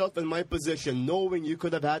 Put yourself in my position, knowing you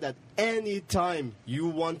could have had at any time you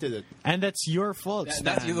wanted it. And that's your fault.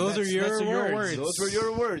 Those are your words. Those were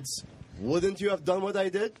your words. Wouldn't you have done what I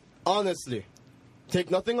did? Honestly.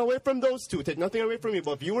 Take nothing away from those two. Take nothing away from me.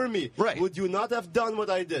 But if you were me, would you not have done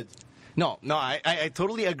what I did? No, I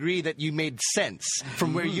totally agree that you made sense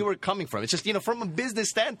from where you were coming from. It's just, from a business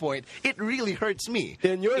standpoint, it really hurts me.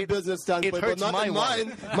 In your business standpoint, it hurts but not in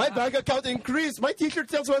mine. My bank account increased. My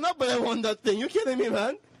t-shirt sales went up when I won that thing. You kidding me,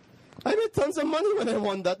 man? I made tons of money when I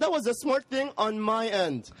won that. That was a smart thing on my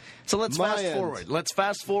end. So let's fast forward. Let's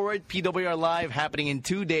fast forward. PWR Live happening in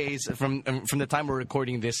 2 days from the time we're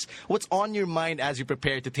recording this. What's on your mind as you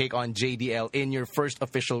prepare to take on JDL in your first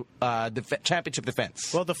official championship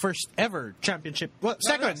defense? Well, the first ever championship. Well,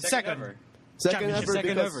 second. Second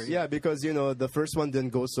ever. Yeah, because, the first one didn't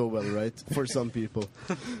go so well, right? For some people.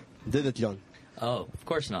 Did it, John? Oh, of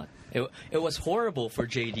course not. It was horrible for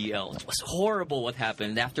JDL. It was horrible what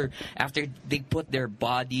happened after they put their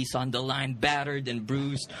bodies on the line, battered and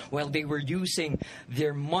bruised, while they were using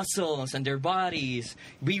their muscles and their bodies.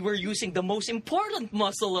 We were using the most important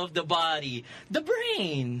muscle of the body, the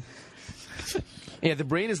brain. Yeah, the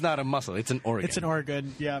brain is not a muscle. It's an organ. It's an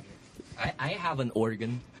organ, yeah. I have an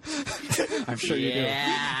organ. I'm sure you do.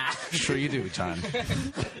 Yeah. Sure you do, John.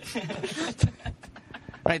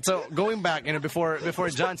 Right, so going back, before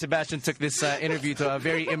John Sebastian took this interview to a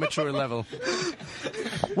very immature level,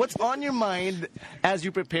 what's on your mind as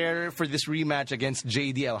you prepare for this rematch against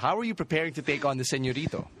JDL? How are you preparing to take on the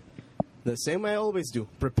Señorito? The same I always do.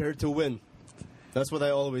 Prepare to win. That's what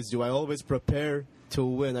I always do. I always prepare to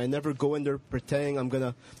win. I never go in there pretending I'm going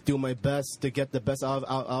to do my best to get the best out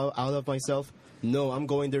of myself. No, I'm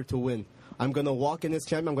going there to win. I'm going to walk in as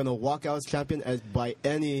champion. I'm going to walk out as champion by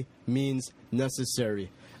any means necessary.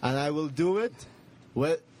 And I will do it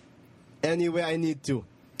any way I need to.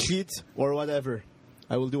 Cheat or whatever.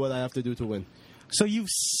 I will do what I have to do to win. So you've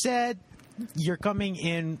said you're coming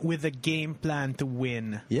in with a game plan to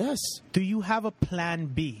win. Yes. Do you have a plan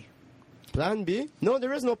B? Plan B? No,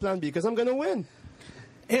 there is no plan B because I'm going to win.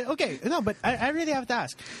 Okay, no, but I really have to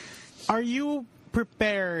ask. Are you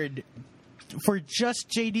prepared for just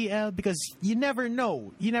JDL? Because you never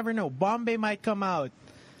know. You never know. Bombay might come out.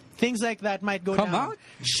 Things like that might go down. Come out?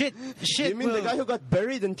 Shit. You mean the guy who got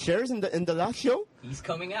buried in chairs in the last show? He's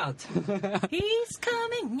coming out. He's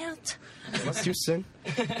coming out. Must you sin?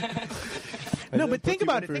 No, but think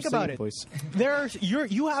about it. Think about it. Voice.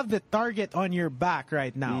 You have the target on your back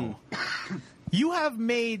right now. You have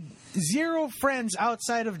made zero friends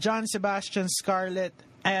outside of John Sebastian Scarlett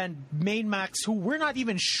and Main Max, who we're not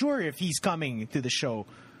even sure if he's coming to the show.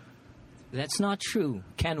 That's not true.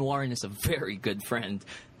 Ken Warren is a very good friend.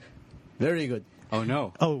 Very good. Oh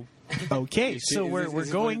no. Oh, okay. So we're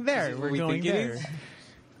going there. We're going there.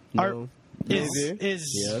 No. Maybe.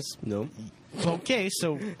 Is Yes. No. okay.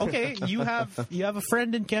 So you have a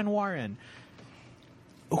friend in Ken Warren.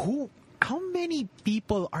 How many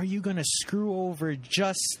people are you gonna screw over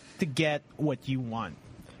just to get what you want?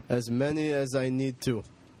 As many as I need to.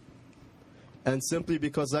 And simply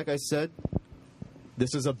because, like I said,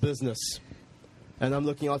 this is a business. And I'm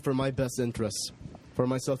looking out for my best interests. For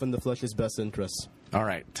myself and the Flesh's best interests. All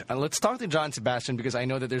right. Let's talk to John Sebastian because I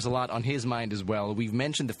know that there's a lot on his mind as well. We've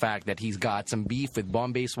mentioned the fact that he's got some beef with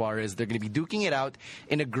Bombay Suarez. They're going to be duking it out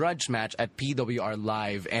in a grudge match at PWR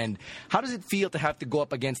Live. And how does it feel to have to go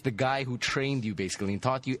up against the guy who trained you, basically, and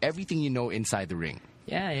taught you everything you know inside the ring?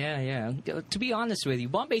 Yeah. To be honest with you,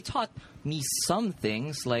 Bombay taught me some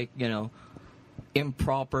things, like,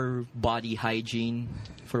 improper body hygiene,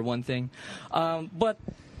 for one thing. But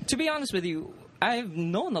to be honest with you, I've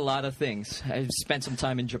known a lot of things. I've spent some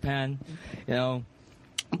time in Japan,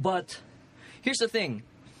 But here's the thing.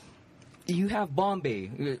 You have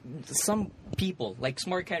Bombay. Some people, like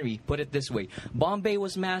Smart Henry, put it this way. Bombay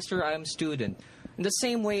was master, I'm student. In the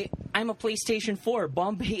same way, I'm a PlayStation 4.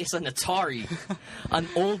 Bombay is an Atari. An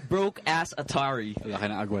old broke-ass Atari. Laki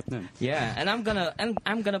ng agwat nun. Yeah, and I'm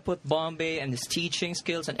gonna put Bombay and his teaching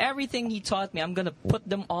skills and everything he taught me, I'm gonna put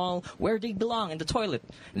them all where they belong, in the toilet.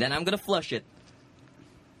 And then I'm gonna flush it.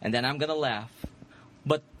 And then I'm gonna laugh.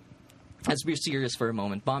 But let's be serious for a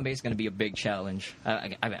moment. Bombay is gonna be a big challenge.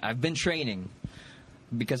 I've been training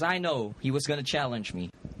because I know he was gonna challenge me.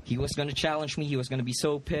 He was gonna challenge me. He was gonna be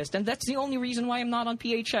so pissed, and that's the only reason why I'm not on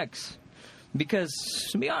PHX. Because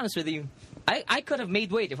to be honest with you, I could have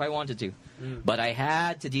made weight if I wanted to, but I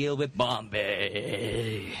had to deal with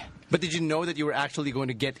Bombay. But did you know that you were actually going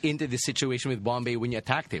to get into this situation with Bombay when you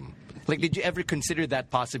attacked him? Like, did you ever consider that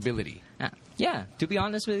possibility? Yeah, to be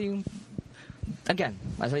honest with you, again,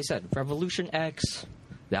 as I said, Revolution X,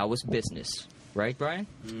 that was business. Right, Brian?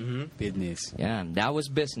 Mm-hmm. Business. Yeah, that was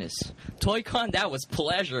business. ToyCon, that was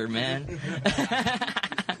pleasure, man.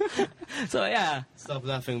 So, yeah. Stop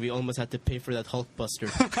laughing. We almost had to pay for that Hulkbuster.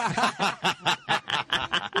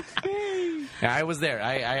 Yeah, I was there.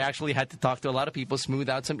 I actually had to talk to a lot of people, smooth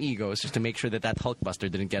out some egos, just to make sure that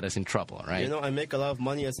Hulkbuster didn't get us in trouble, right? I make a lot of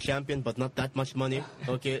money as champion, but not that much money.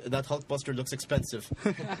 Okay, that Hulkbuster looks expensive.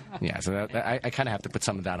 Yeah, so I kind of have to put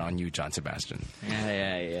some of that on you, John Sebastian.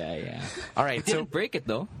 Yeah. All right, We didn't break it,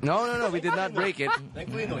 though. No, we did not break it.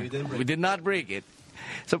 Thankfully, no, you didn't break it. We did not break it.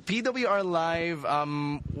 So PWR Live,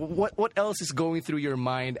 what else is going through your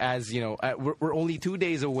mind as, we're only 2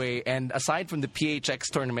 days away, and aside from the PHX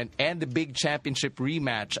tournament and the big championship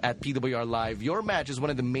rematch at PWR Live, your match is one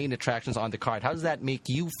of the main attractions on the card. How does that make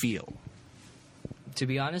you feel? To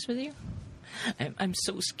be honest with you, I'm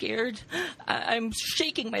so scared. I'm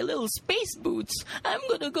shaking my little space boots. I'm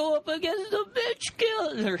going to go up against the bitch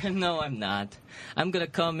killer. No, I'm not. I'm going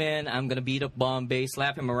to come in. I'm going to beat up Bombay,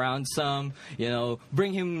 slap him around some,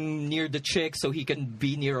 bring him near the chick so he can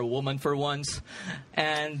be near a woman for once.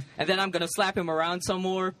 And then I'm going to slap him around some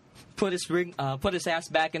more, put his ass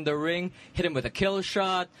back in the ring, hit him with a kill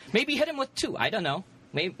shot, maybe hit him with 2. I don't know.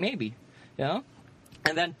 Maybe.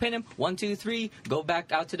 And then pin him, 1, 2, 3, go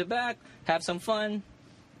back out to the back, have some fun,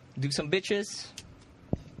 do some bitches.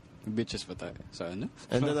 Bitches pa tayo. So, ano?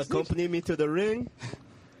 And then accompany me to the ring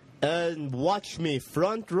and watch me,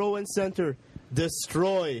 front row and center,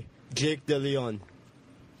 destroy Jake De Leon.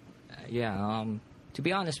 To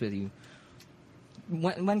be honest with you,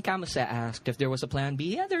 when Kamasa asked if there was a plan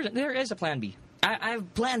B, yeah, there is a plan B.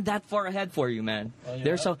 I've planned that far ahead for you, man. Oh,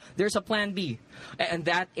 yeah? There's a plan B, and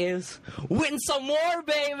that is win some more,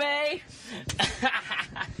 baby.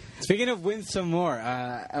 Speaking of win some more,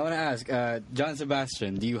 I want to ask John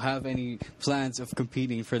Sebastian, do you have any plans of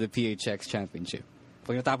competing for the PHX Championship?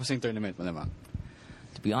 Pag natapos yung tournament mo naman.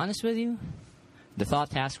 To be honest with you, the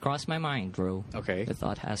thought has crossed my mind, bro. Okay. The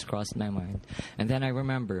thought has crossed my mind, and then I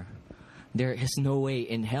remember. There is no way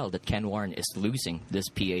in hell that Ken Warren is losing this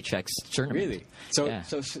PHX tournament. Really? So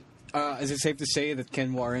is it safe to say that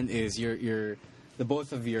Ken Warren is the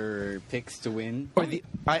both of your picks to win? Or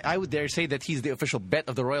I would dare say that he's the official bet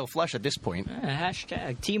of the Royal Flush at this point.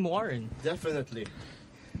 Hashtag Team Warren. Definitely.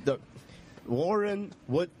 Warren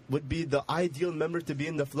would be the ideal member to be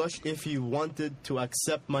in the Flush if he wanted to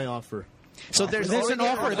accept my offer. So there's an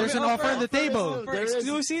offer. There's an offer on the table.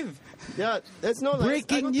 Exclusive. Yeah, that's no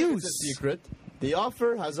breaking news. It's a secret. The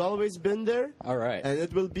offer has always been there. All right. And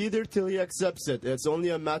it will be there till he accepts it. It's only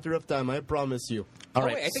a matter of time, I promise you. All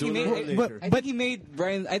right. Wait, I think Sooner or later.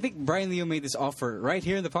 I think Brian Leo made this offer right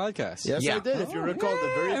here in the podcast. Yes, Yeah. I did. If you recall,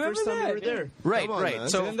 the very I first time remember we were that, yeah. there. Right, Come on, right. man.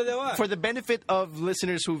 So, Maganda dalawa. for the benefit of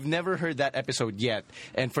listeners who've never heard that episode yet,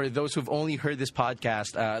 and for those who've only heard this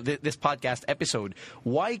podcast, this podcast episode,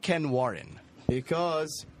 why Ken Warren?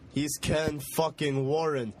 Because he's Ken fucking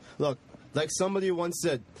Warren. Look, like somebody once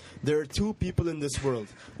said, there are two people in this world.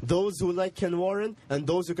 Those who like Ken Warren and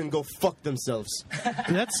those who can go fuck themselves.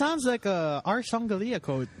 That sounds like a R. Sangalia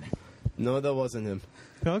quote. No, that wasn't him.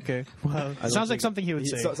 Okay. Well, I don't sounds like think- something he would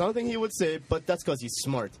say. Something he would say, but that's because he's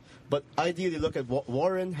smart. But ideally, look at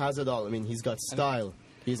Warren has it all. I mean, he's got style.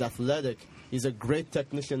 He's athletic. He's a great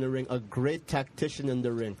technician in the ring, a great tactician in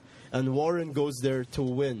the ring. And Warren goes there to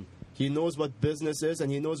win. He knows what business is, and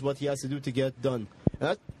he knows what he has to do to get done.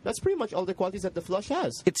 And that's pretty much all the qualities that the Flush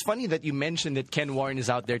has. It's funny that you mentioned that Ken Warren is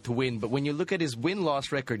out there to win, but when you look at his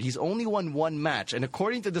win-loss record, he's only won one match. And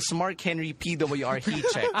according to the Smart Henry PWR heat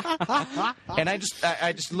check, and I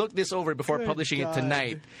just looked this over before publishing it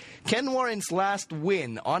tonight, Ken Warren's last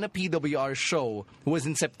win on a PWR show was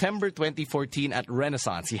in September 2014 at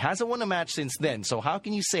Renaissance. He hasn't won a match since then, so how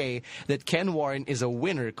can you say that Ken Warren is a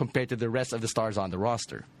winner compared to the rest of the stars on the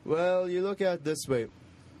roster? Well, you look at it this way.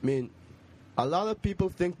 I mean, a lot of people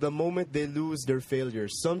think the moment they lose, they're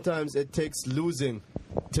failures. Sometimes it takes losing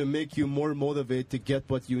to make you more motivated to get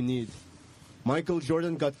what you need. Michael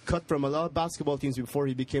Jordan got cut from a lot of basketball teams before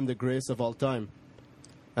he became the greatest of all time.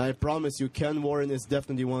 And I promise you, Ken Warren is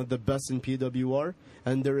definitely one of the best in PWR,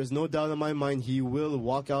 and there is no doubt in my mind he will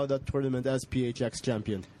walk out of that tournament as PHX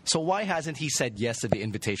champion. So why hasn't he said yes to the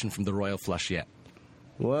invitation from the Royal Flush yet?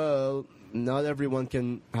 Well, not everyone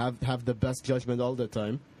can have the best judgment all the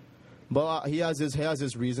time. But he has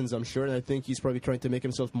his reasons, I'm sure, and I think he's probably trying to make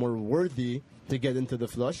himself more worthy to get into the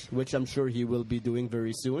Flush, which I'm sure he will be doing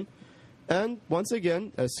very soon. And once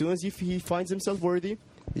again, as soon as he finds himself worthy,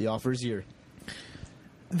 the offer's here.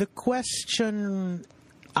 The question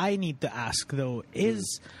I need to ask, though,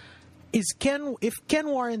 is if Ken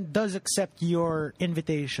Warren does accept your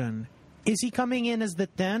invitation, is he coming in as the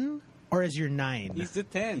 10 or as your 9? He's the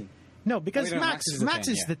 10. No, because Wait, no, Max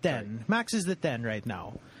is the 10. Max is the 10 right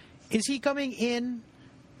now. Is he coming in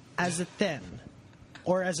as a 10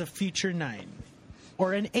 or as a future 9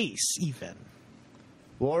 or an ace even?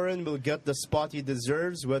 Warren will get the spot he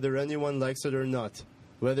deserves, whether anyone likes it or not.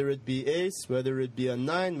 Whether it be ace, whether it be a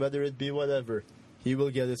 9, whether it be whatever. He will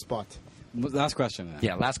get his spot. Last question. Then.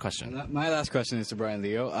 Yeah, last question. My last question is to Brian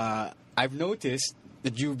Leo. I've noticed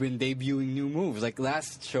that you've been debuting new moves. Like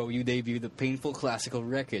last show, you debuted the Painful Classical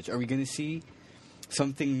Wreckage. Are we going to see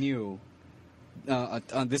something new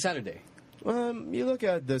on this Saturday? You look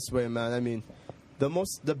at it this way, man. I mean,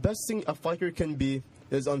 the best thing a fighter can be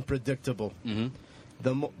is unpredictable.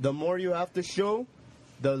 Mm-hmm. The more you have to show,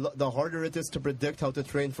 the harder it is to predict how to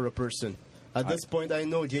train for a person. At this point, I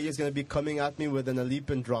know JJ is going to be coming at me with a leap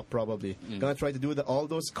and drop, probably. Going to try to do all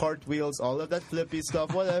those cartwheels, all of that flippy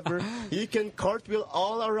stuff, whatever. He can cartwheel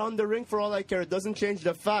all around the ring for all I care. It doesn't change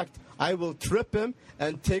the fact I will trip him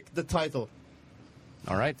and take the title.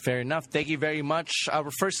 All right, fair enough. Thank you very much. Our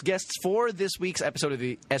first guests for this week's episode of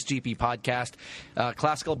the SGP podcast,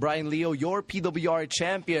 Classical Brian Leo, your PWR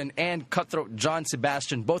champion, and Cutthroat John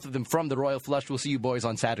Sebastian, both of them from the Royal Flush. We'll see you boys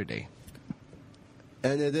on Saturday.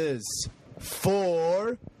 And it is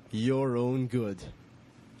for your own good.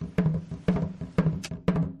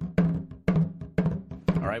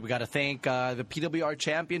 All right, we got to thank the PWR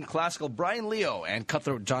champion, Classical Brian Leo, and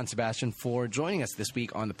Cutthroat John Sebastian for joining us this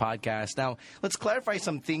week on the podcast. Now, let's clarify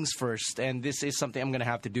some things first, and this is something I'm going to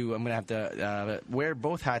have to do. I'm going to have to wear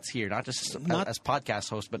both hats here, not just as podcast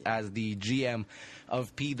host, but as the GM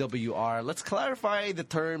of PWR. Let's clarify the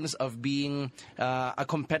terms of being a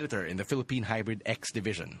competitor in the Philippine Hybrid X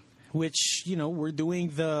division. Which,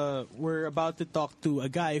 we're about to talk to a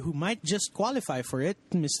guy who might just qualify for it,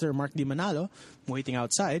 Mr. Mark Di Manalo, waiting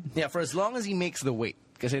outside. Yeah, for as long as he makes the weight.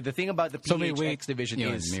 Because the thing about the PHX division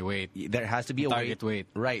is there has to be a target weight.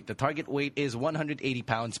 Right, the target weight is 180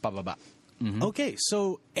 pounds pababa. Mm-hmm. Okay,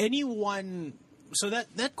 so anyone... So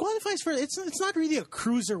that qualifies for it's not really a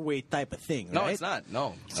cruiserweight type of thing, right? No, it's not.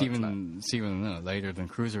 No, it's even lighter than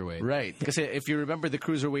cruiserweight. Right, because if you remember the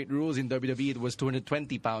cruiserweight rules in WWE, it was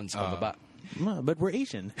 220 pounds pababa. But we're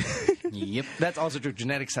Asian. Yep, that's also true.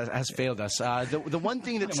 Genetics has failed us. The one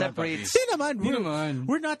thing that separates...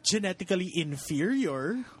 We're not genetically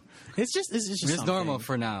inferior. It's just It's normal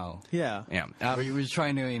for now. Yeah. Yeah. We're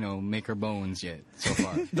trying to, make our bones yet so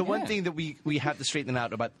far. The one thing that we have to straighten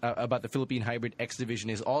out about the Philippine Hybrid X division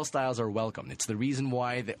is all styles are welcome. It's the reason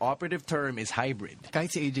why the operative term is hybrid.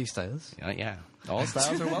 Kahit si AJ Styles. Yeah. All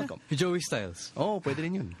styles are welcome. Joey Styles. Oh, pwede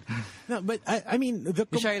rin yun. No, but I mean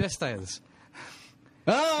Shaila Styles.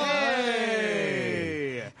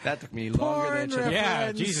 Hey! That took me longer than it should have.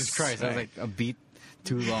 Yeah, Jesus Christ. That was like a beat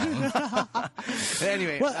too long.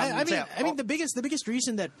 Anyway, Well, I mean, the biggest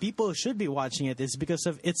reason that people should be watching it is because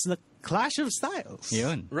of it's the clash of styles.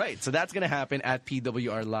 Yun. Right, so that's going to happen at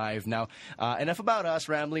PWR Live. Now, enough about us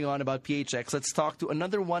rambling on about PHX. Let's talk to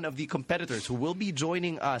another one of the competitors who will be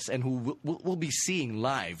joining us and who will be seeing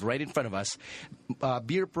live right in front of us.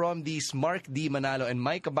 Beer Promdi's Mark D. Manalo and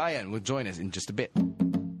Mike Kabayan will join us in just a bit.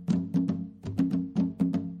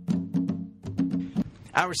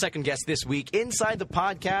 Our second guest this week inside the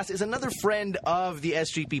podcast is another friend of the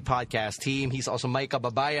SGP podcast team. He's also Mike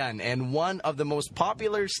Kabayan and one of the most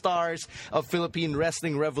popular stars of Philippine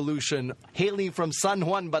Wrestling Revolution, hailing from San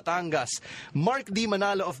Juan, Batangas. Mark D.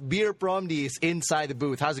 Manalo of Beer Promdi is inside the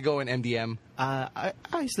booth. How's it going, MDM?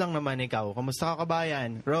 Ayos lang naman ikaw. Kamusta ka,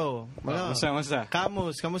 Kabayan? Ro, Kamusta?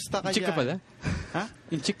 Kamusta ka Chick ka pala? Ha?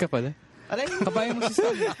 Yung chick ka pala? Alay, Kabayan mo si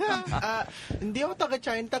Sam. hindi ako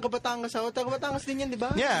taga-China, taga-Batangas ako. Taga-Batangas din yan, di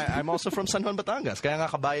ba? Yeah, I'm also from San Juan, Batangas. Kaya nga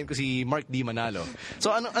kabayan ko si Mark D. Manalo.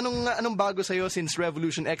 So anong bago sa'yo since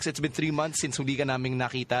Revolution X? It's been 3 months since huli ka naming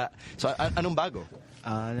nakita. So anong bago?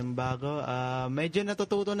 Anong bago? Medyo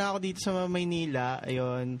natututo na ako dito sa Maynila.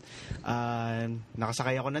 Ayun,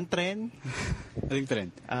 nakasakay ako ng tren. Aling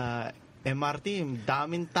trend? MRT,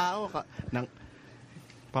 daming tao.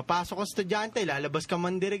 Papasok ang estudyante, lalabas ka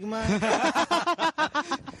mandirigma.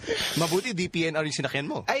 Mabuti DPNR yung sinakyan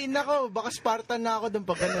mo. Ay, nako, baka Spartan na ako doon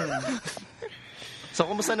pag ganun. So,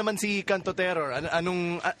 kumusta naman si Kanto Terror?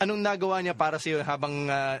 Anong nagawa niya para sa'yo habang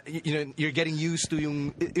you're getting used to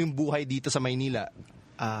yung buhay dito sa Maynila?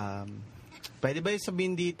 Pwede ba yung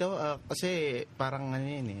sabihin dito? Kasi parang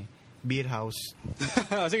beer house.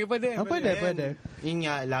 Sige, pwede. Pwede. Yun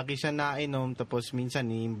nga, lagi siya nainom, tapos minsan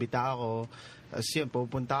iimbita ako. Tapos yun,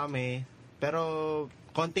 pupunta kami. Pero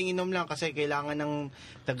konting inom lang kasi kailangan ng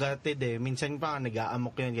tagatid Minsan pa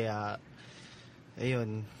nag-aamok yun, kaya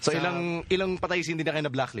ayun. So ilang patays hindi na kayo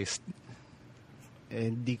na blacklist?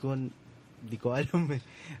 Hindi ko alam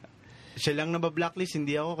Siya lang naba-blacklist,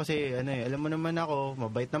 hindi ako kasi alam mo naman ako,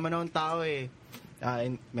 mabait naman akong tao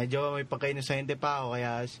medyo may pagka-inosente pa ako,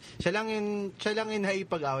 kaya siya lang yung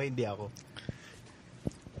naipag-away, hindi ako.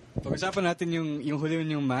 Pag-usapan natin yung huli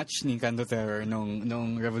yung match ni Kanto Terror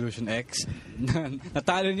nung Revolution X.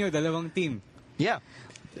 Natalo niyo, 2 team. Yeah.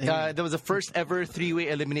 That was the first ever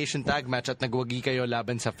 3-way elimination tag match at nagwagi kayo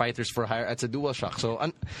laban sa Fighters for Hire at sa DualShock. So,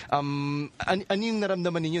 ano yung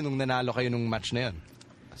naramdaman ninyo nung nanalo kayo nung match na yun?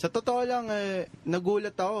 Sa totoo lang,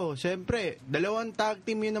 nagulat ako. Siyempre, 2 tag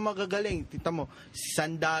team yun na magagaling. Tita mo, si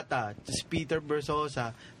Sandata, si Peter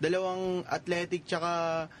Bersosa, 2 athletic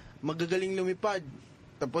tsaka magagaling lumipad.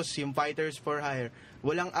 Tapos yung Fighters for Hire.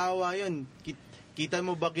 Walang awa yun. Kita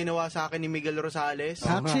mo ba ginawa sa akin ni Miguel Rosales?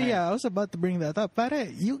 Actually, I was about to bring that up. Pare,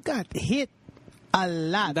 you got hit a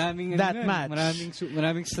lot that match.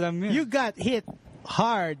 Maraming slam yun. You got hit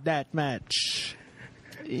hard that match.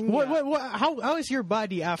 How is your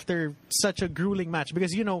body after such a grueling match?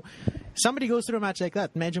 Because, somebody goes through a match like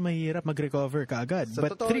that, medyo mahirap mag-recover ka agad.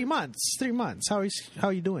 But 3 months. How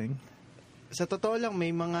are you doing? Sa totoo lang,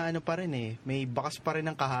 may mga pa rin may bakas pa rin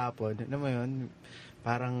ng kahapon. Ano mo yun?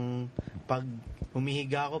 Parang pag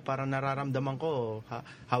humihiga ako, parang nararamdaman ko,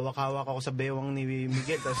 hawak-hawak ako sa bewang ni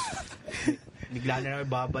Miguel, tapos bigla na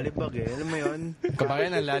babalibag Alam mo yun?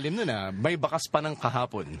 Kabayan, ang lalim nun may bakas pa ng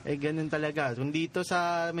kahapon. Ganun talaga. Kung dito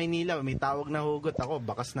sa Maynila, may tawag na hugot ako,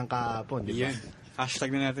 bakas ng kahapon, di ba? Yeah.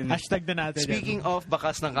 Hashtag na natin. Speaking of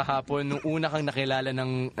bakas ng kahapon, nung una kang nakilala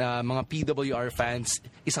ng mga PWR fans,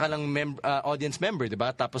 isa ka lang audience member, di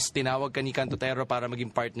ba? Tapos tinawag ka ni Kanto Terror para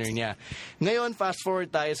maging partner niya. Ngayon, fast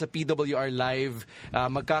forward tayo sa PWR Live.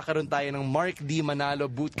 Magkakaroon tayo ng Mark D. Manalo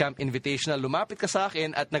Bootcamp Invitational. Lumapit ka sa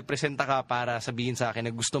akin at nagpresenta ka para sabihin sa akin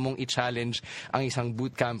na gusto mong i-challenge ang isang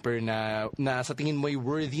bootcamper na sa tingin mo ay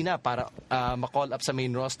worthy na para ma-call up sa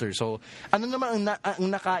main roster. So, ano naman ang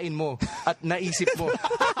nakain mo at naisip mo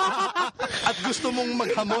at gusto mong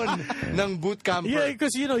maghamon ng bootcamper? Yeah,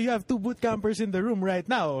 because you have 2 bootcampers in the room right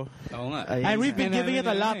now. Oo nga. And we've been giving it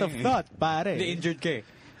a lot of thought, pare. The injured ka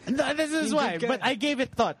No, this is why. But I gave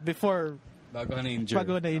it thought before bago ka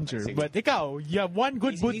na-injure. But ikaw, you have 1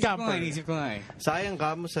 good bootcamper. Inisip ko nga Sayang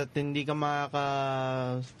ka mo sa hindi ka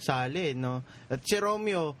makakasali, no? At si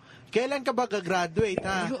Romeo, kailan ka ba gagraduate,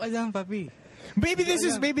 ha? Hindi ko alam, papi. Maybe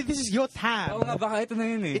this is your time. Oo nga, baka ito na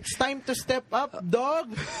yun eh. It's time to step up,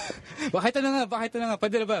 dog. Baka ito na nga.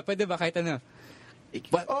 Pwede ba? Kahit ano.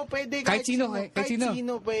 Pwede. Kahit sino.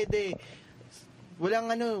 Pwede.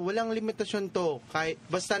 Walang limitasyon to. Kahit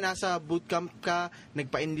basta nasa bootcamp ka,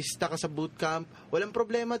 nagpa-enlista ka sa bootcamp, walang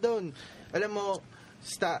problema doon. Alam mo,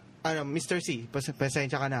 Mr. C,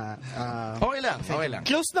 pasensya ka na. Okay lang.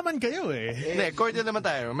 Close naman kayo eh. Hindi, cordial naman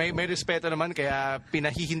tayo. May respeto naman, kaya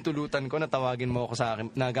pinahihintulutan ko na tawagin mo ako sa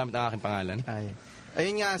akin, na gamit ang aking pangalan.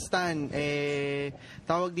 Ayun nga, Stan,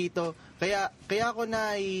 tawag dito. Kaya ako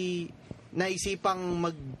naisipang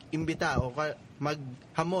mag-imbita o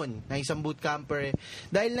maghamon na isang bootcamper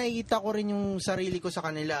dahil nakikita ko rin yung sarili ko sa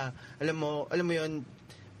kanila. Alam mo yon,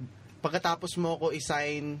 pagkatapos mo ko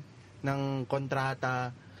i-sign ng kontrata,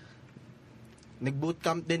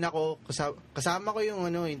 nag-bootcamp din ako. Kasama ko yung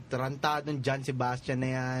yung tarantadong John Sebastian na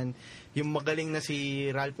yan, yung magaling na si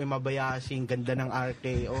Ralph Mabayashi, yung ganda ng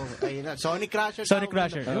RKO. Ayun na, Sonic Crusher.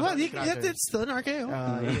 Well, it's still an RKO.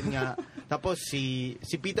 Yun nga. Tapos si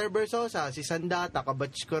Peter Bersosa, si Sandata,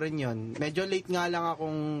 kabatch ko rin yun. Medyo late nga lang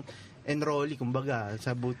akong enrollee, kumbaga,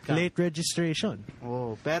 sa bootcamp. Late registration.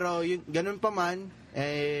 Pero yun, ganun pa man,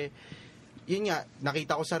 yun nga,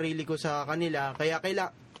 nakita ko sarili ko sa kanila. Kaya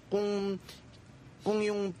kung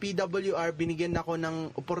yung PWR binigyan ako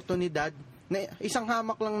ng oportunidad na isang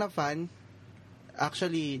hamak lang na fan,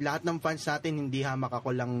 actually lahat ng fans natin hindi hamak,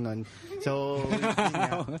 ako lang nun. So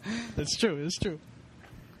That's true.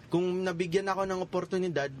 Kung nabigyan ako ng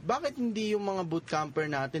oportunidad, bakit hindi yung mga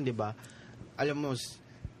bootcamper natin, 'di ba? Alam mo,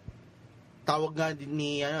 tawag nga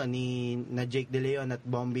na Jake De Leon at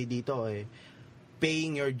Bombay dito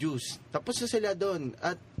paying your dues. Tapos na sila doon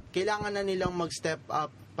at kailangan na nilang mag-step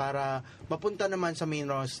up para mapunta naman sa main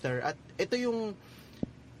roster. At ito yung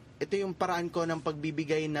paraan ko ng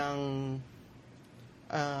pagbibigay ng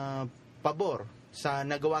pabor sa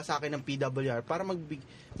nagawa sa akin ng PWR para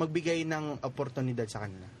magbigay ng oportunidad sa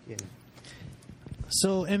kanila. Yan.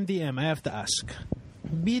 So, MDM, I have to ask.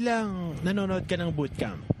 Bilang nanonood ka ng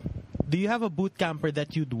bootcamp, do you have a bootcamper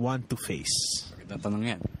that you'd want to face? Magandang tanong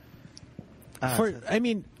yan.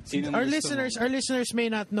 Our listeners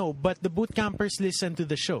may not know, but the bootcampers listen to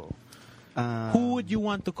the show. Who would you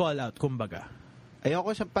want to call out, kumbaga?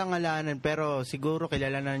 Ayoko sa pangalanan, pero siguro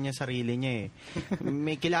kilala na niya sarili niya eh.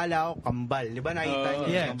 May kilala ako, Kambal. Di ba nakita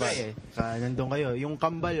niyo? Yeah. Kambal nandun kayo. Yung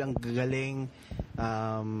Kambal, ang gagaling,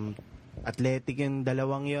 athletic yung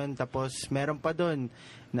dalawang yon. Tapos meron pa doon,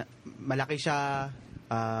 malaki siya.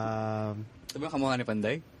 Diba kamukha ni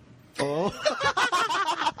Panday? Oo.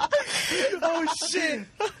 Oh, shit!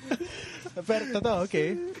 Pero totoo,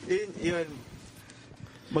 okay. Yun.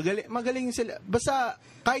 Magaling sila. Basta,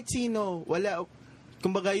 kahit sino,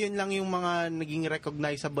 kumbaga yun lang yung mga naging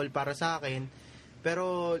recognizable para sa akin.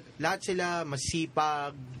 Pero, lahat sila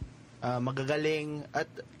masipag, magagaling,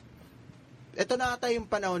 at ito na ata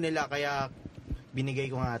yung panahon nila, kaya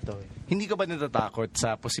binigay ko nga ito. Hindi ka ba natatakot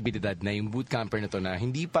sa posibilidad na yung bootcamper na to na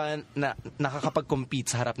hindi pa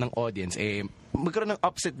nakakapag-compete sa harap ng audience, magkaroon ng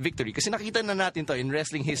upset victory? Kasi nakita na natin to in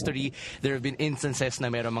wrestling history. There have been instances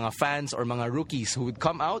na mayroong mga fans or mga rookies who would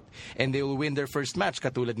come out and they will win their first match.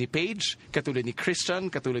 Katulad ni Paige, katulad ni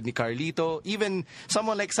Christian, katulad ni Carlito, even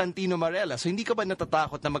someone like Santino Marella. So hindi ka ba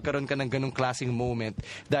natatakot na magkaroon ka ng ganong klaseng moment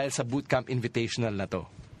dahil sa bootcamp invitational na to?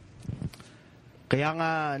 Kaya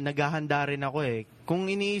nga, naghahanda rin ako eh.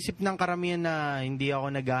 Kung iniisip ng karamihan na hindi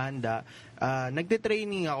ako naghahanda,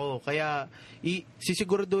 nagte-training ako. Kaya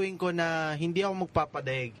sisiguraduhin ko na hindi ako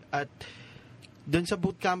magpapadaig. At doon sa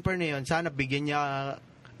bootcamper na yun, sana bigyan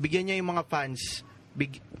niya yung mga fans.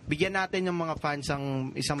 Bigyan natin yung mga fans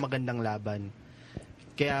ang isang magandang laban.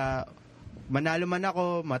 Kaya manalo man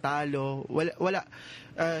ako, matalo, wala.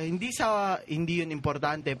 Hindi yun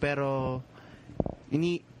importante, pero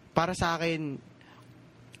para sa akin,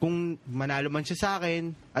 kung manalo man siya sa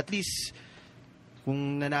akin, at least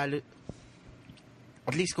kung nanalo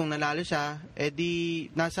siya, edi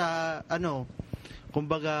nasa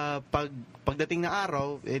kumbaga pagdating na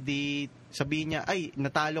araw, edi sabihin niya, ay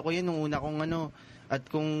natalo ko yan nung una kong at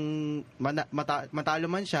kung matalo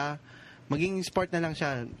man siya, maging sport na lang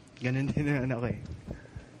siya. Ganun din ako eh.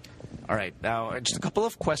 All right. Now, just a couple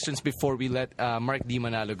of questions before we let Mark D.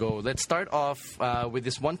 Manalo go. Let's start off with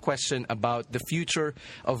this one question about the future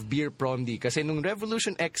of Beer Prom D. Kasi nung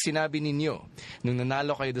Revolution X, sinabi ninyo, nung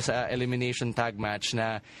nanalo kayo sa elimination tag match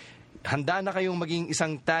na handa na kayong maging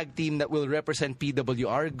isang tag team that will represent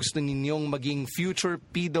PWR. Gusto ninyong maging future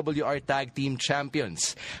PWR tag team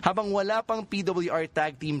champions. Habang wala pang PWR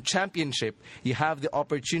tag team championship, you have the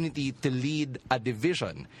opportunity to lead a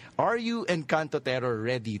division. Are you and Canto Terror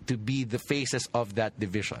ready to be the faces of that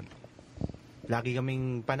division? lagi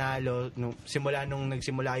kaming panalo nung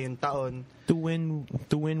nagsimula yung taon. To win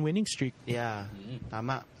winning streak. Yeah,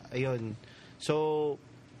 tama. Ayun. So,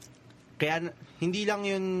 kaya hindi lang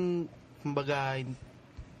yun, kumbaga,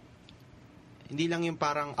 hindi lang yung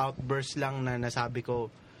parang outburst lang na nasabi ko,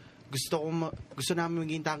 gusto namin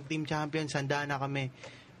maging tag team champions, handa na kami.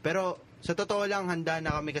 Pero, sa totoo lang, handa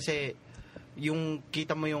na kami kasi yung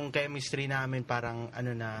kita mo yung chemistry namin parang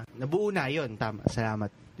nabuo na yun. Tama,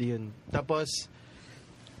 salamat. Yun. Tapos,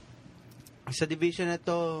 sa division na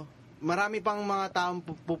to, marami pang mga taong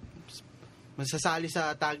masasali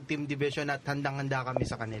sa tag team division at handang-handa kami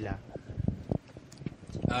sa kanila.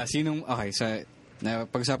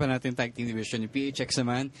 Pag-usapan natin tag team division, yung PHX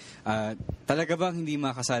naman, talaga bang hindi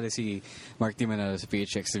makasali si Mark Di Manalo sa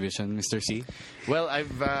PHX division, Mr. C? Well,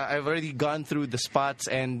 I've already gone through the spots,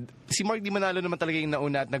 and si Mark Di Manalo naman talaga yung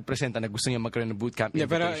nauna at nagpresenta na gusto niya magkaroon ng bootcamp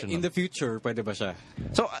invitation. Pero in the future, pwede ba siya?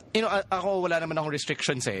 So, ako wala naman akong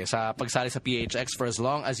restrictions sa pagsali sa PHX for as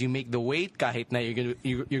long as you make the weight, kahit na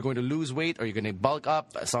you're going to lose weight or you're going to bulk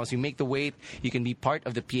up, as long as you make the weight, you can be part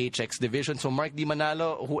of the PHX division. So, Mark Di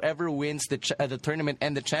Manalo, whoever wins the tournament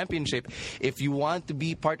and the championship, if you want to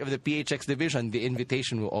be part of the PHX division, the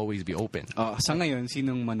invitation will always be open. Sa ngayon,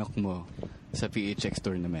 sinong manok mo sa PHX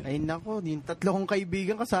tournament? Ay nako, yung tatlo kong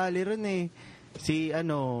kaibigan kasali rin eh. Si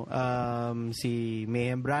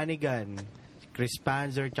Mayhem Branigan, Chris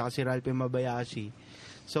Panzer, tsaka si Ralph Mabayashi.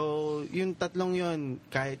 So, yung tatlong yun,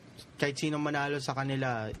 kahit sino manalo sa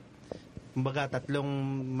kanila, kumbaga tatlong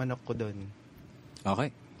manok ko doon.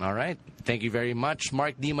 Okay. All right. Thank you very much,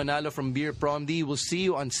 Mark Di Manalo from Beer Prom D. We'll see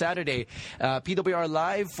you on Saturday. PWR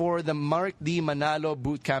Live for the Mark Di Manalo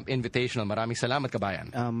Bootcamp Invitational. Maraming salamat, kabayan.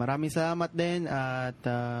 Maraming salamat din at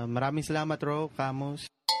maraming salamat, Ro, Camus.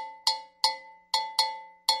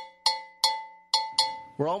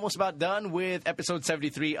 We're almost about done with episode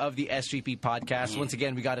 73 of the SGP podcast. Once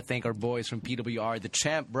again, we got to thank our boys from PWR, the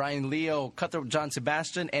champ, Brian Leo, Cutthroat John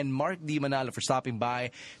Sebastian, and Mark Di Manalo for stopping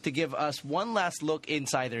by to give us one last look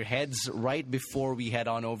inside their heads right before we head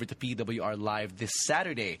on over to PWR Live this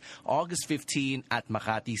Saturday, August 15 at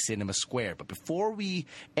Makati Cinema Square. But before we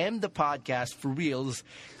end the podcast for reals,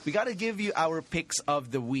 we got to give you our picks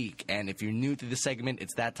of the week. And if you're new to the segment,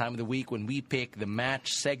 it's that time of the week when we pick the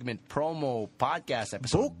match segment promo podcast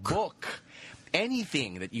episode. Book.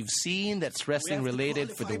 Anything that you've seen that's wrestling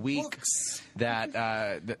related for the week that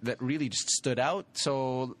really just stood out.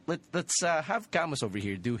 So let's have Camus over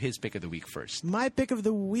here do his pick of the week first. My pick of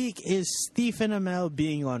the week is Stephen Amell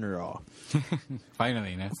being on Raw.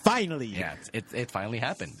 Finally, no? Finally. Yeah, it finally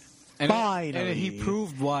happened. Finally. And he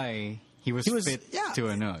proved why he was fit to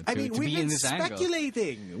be in this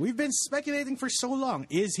angle. We've been speculating for so long.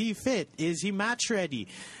 Is he fit? Is he match ready?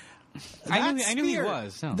 I knew he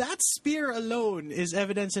was. No. That spear alone is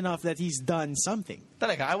evidence enough that he's done something.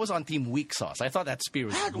 Talaga, I was on team weak sauce. I thought that spear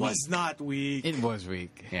was That weak. was not weak. It was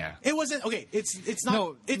weak. Yeah. It wasn't. Okay, it's not.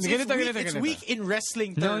 No, it's ganito. weak in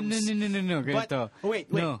wrestling terms. No. Ganito. But,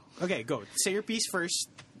 wait. No. Okay, go. Say your piece first.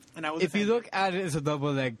 And I will If you defend look at it as a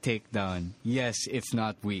double leg takedown, yes, it's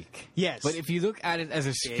not weak. Yes. But if you look at it as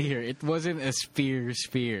a spear, it wasn't a spear.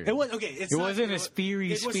 It was okay. It wasn't a spear.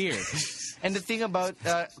 And the thing about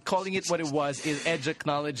calling it what it was is Edge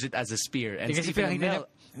acknowledged it as a spear. And Stephen Amell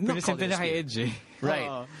called it a spear. Edge.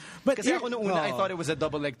 Right. But Kasi ako nung una, I thought it was a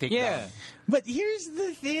double leg takedown. Yeah. But here's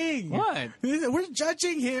the thing. What? We're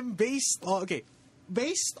judging him based on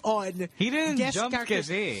He didn't guest jump characters.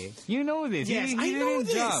 kasi. You know this. Yes, he I know didn't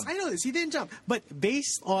this. jump. I know this. He didn't jump. But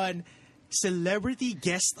based on celebrity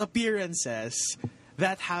guest appearances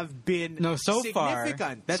that have been so far,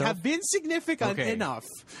 have been significant Okay. enough.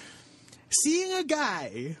 Seeing a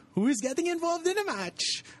guy who is getting involved in a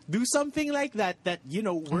match do something like that we're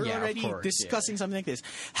Yeah, of already course, discussing something like this,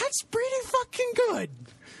 that's pretty fucking good.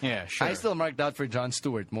 Yeah, sure. I still marked out for Jon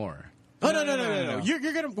Stewart more. Oh no.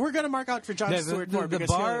 We're gonna mark out for Jon Stewart more the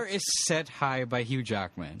because bar is set high by Hugh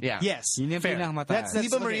Jackman. Yeah. Yes. Yun yung Fair. pinakamataas. That's Di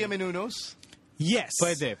ba okay. Maria Menounos? Yes.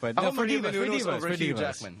 Pwede. Ako No, for Maria divas, Menounos over for Hugh divas.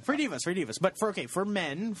 Jackman. For divas. But for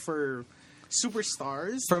men, for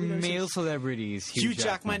superstars, For male celebrities, Hugh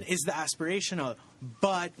Jackman is the aspirational.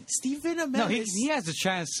 But Stephen Amell No, he has a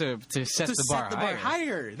chance to set the bar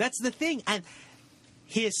higher. That's the thing. And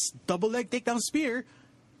his double leg takedown spear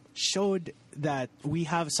showed that we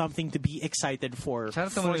have something to be excited for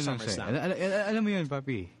SummerSlam. Alam mo yun,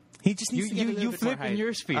 papi. He just needs to get a little You bit more flip in hype.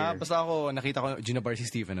 your spear. Basta ako, nakita ko Gina Bar si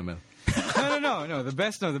Stephen Amell. No. The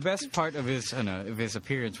best part of his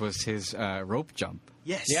appearance was his rope jump.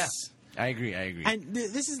 Yes. Yeah. I agree. And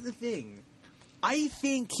this is the thing. I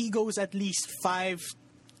think he goes at least 5-10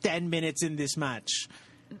 minutes in this match.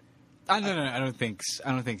 No, I don't think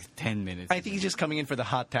 10 minutes. I think he's just coming in for the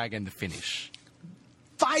hot tag and the finish.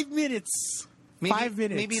 5 minutes. Maybe, 5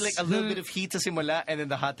 minutes. Maybe like a little bit of heat to simula and then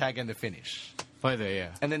the hot tag and the finish. Yeah.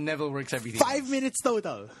 And then Neville works everything. 5 minutes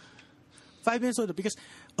total. 5 minutes total. Because,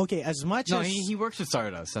 okay, as much No, as... he works with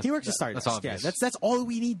Stardust. He works with Stardust. That's obvious. Yeah, that's all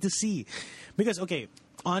we need to see. Because, okay,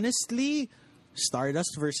 honestly,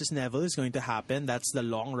 Stardust versus Neville is going to happen. That's the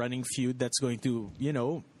long-running feud that's going to,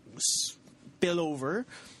 spill over.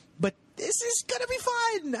 But this is gonna be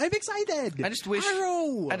fun. I'm excited. I just wish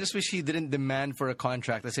Arrow. he didn't demand for a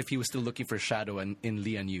contract as if he was still looking for Shadow in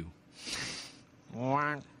Lian Yu.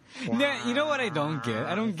 Yeah, you know what I don't get?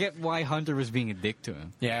 I don't get why Hunter was being a dick to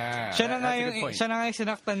him. Yeah, Siya na nga that's a good point. yung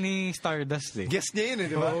sinaktan ni Stardust eh. Guess niya yun eh,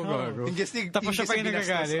 di ba? Oo, gago. Yung guess niya, Tapos siya pa yung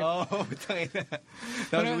nagagalit. Oh, tangina.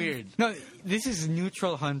 That was weird. No, this is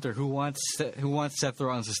neutral Hunter who wants Seth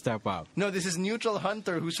Rollins to step up. No, this is neutral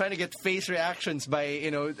Hunter who's trying to get face reactions by,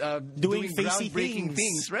 doing facey groundbreaking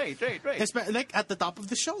things. Right. Like at the top of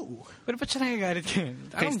the show. But ba't siya nagagalit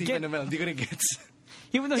yun? I Kay don't Stephen get... Amell, hindi ko na gets.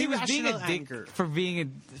 Even though he was being a Irrational dick anger.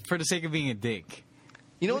 for the sake of being a dick.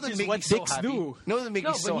 You know Which what is would make what me so dicks happy? do. You know what would make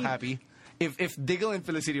No, me so but he- happy? If Diggle and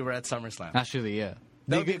Felicity were at SummerSlam. Actually, yeah.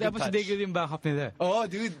 That would be a good Tapos touch. Diggle yung backup nila. Oh,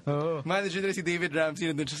 dude. Oo. Manager na si David Ramsey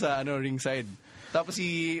nandun siya sa ringside. Tapos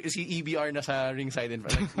si EBR na sa ringside.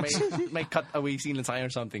 Like, may cut-away scene lang sa kanya or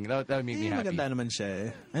something. That would make me happy. Maganda naman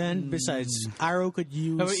siya eh. And besides, Arrow could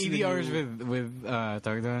use... No, but the EVR's new- with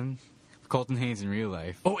tawag doon, Colton Haynes in real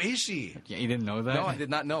life. Oh, is she? Yeah, you didn't know that? No, I did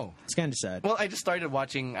not know. It's kind of sad. Well, I just started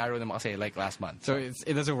watching Arrow naman kasi like last month. So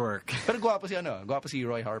it doesn't work. Pero gwapo si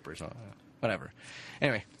Roy Harper. So, whatever.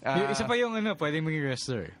 Anyway. Yung isa pa yung pwedeng maging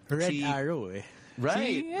wrestler. Red si- Arrow eh.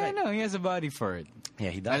 Right. Yeah, no, he has a body for it.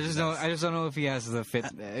 Yeah, he does. I just don't know if he has the fit,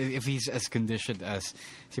 if he's as conditioned as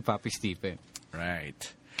si Papi Stipe.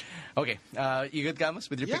 Right. Okay. You good, Camus,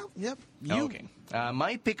 with your pick? Yep. Okay.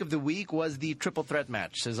 My pick of the week was the triple threat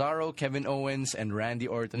match. Cesaro, Kevin Owens, and Randy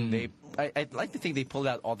Orton. I'd like to think they pulled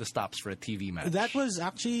out all the stops for a TV match. That was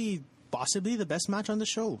actually possibly the best match on the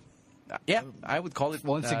show. Yeah, I would call it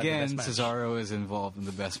Once the again, best match. Cesaro is involved in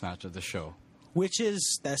the best match of the show. Which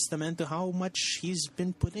is testament to how much he's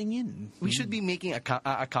been putting in. We should be making a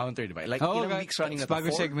counter, diba? Like, ilang weeks running na to?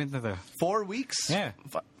 bago segment na to. 4 weeks? Yeah.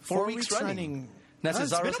 4 weeks running. Na It's been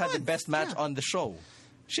Cesaro's a had the month. best match Yeah. on the show.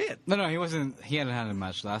 Shit. No, he wasn't. He hadn't had a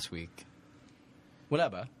match last week. Wala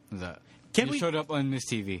ba? Can he we- showed up on Miss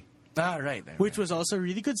TV. Ah, right. Which was also a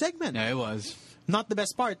really good segment. Yeah, it was. Not the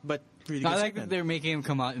best part, but really good I like that segment. they're making him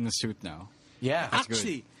come out in the suit now. Yeah. That's good.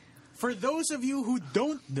 Actually, for those of you who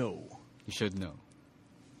don't know, You should know.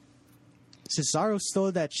 Cesaro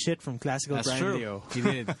stole that shit from Classical That's Prime true. Video. He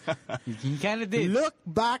did. He kind of did. Look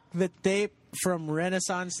back the tape from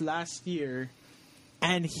Renaissance last year,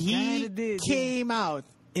 and he Kinda did, came out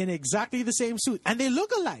in exactly the same suit, and they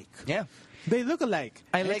look alike. Yeah. They look alike.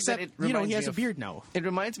 I like except, that it he reminds has me a of- beard now. It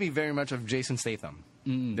reminds me very much of Jason Statham.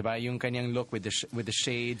 Diba? Yung kanyang look with the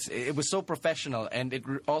shades. It was so professional, and it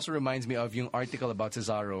also reminds me of yung article about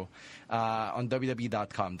Cesaro on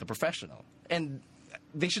WWE.com, The Professional. And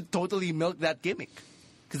they should totally milk that gimmick.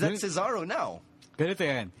 Because that's Cesaro now. Ganito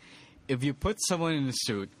yan. If you put someone in a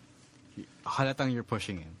suit, halatang you're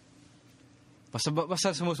pushing him. Basta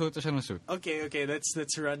sumusuot siya ng suit. Okay.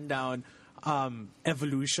 Let's run down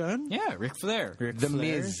Evolution. Yeah, Ric Flair. The Flair,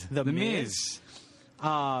 Miz. The The Miz.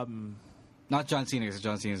 Miz. Not John Cena, because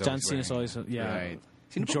John Cena's John always Cena's wearing always yeah. Right.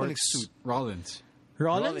 Sino pa Jorts. ba nagsuit? Rollins.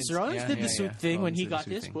 Rollins Yeah, did the suit thing when Rollins he did the got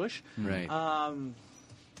suit his thing. push. Right.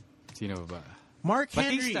 Sino ba? Mark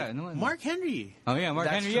Batista, Henry. no one. Mark Henry. Oh yeah, Mark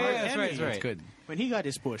That's Henry. true. Yeah, Mark that's Henry. right. That's right. That's good. When he got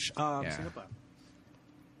his push. Yeah. Sino pa?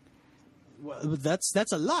 Well,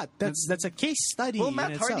 that's a lot. That's a case study. Well, in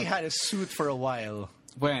Matt Hardy itself. had a suit for a while.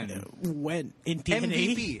 When? When in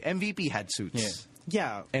TNA. MVP had suits.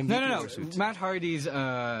 Yeah. MVP No. wore suits. Matt Hardy's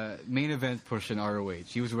main event push in ROH.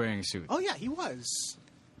 He was wearing a suit. Oh yeah, he was.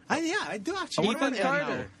 I do actually. What about Ethan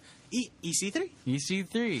Carter? EC3.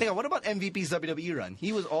 EC3. Teka, what about MVP's WWE run?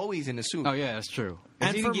 He was always in a suit. Oh yeah, that's true.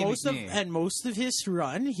 And Kasi for gimmick most of his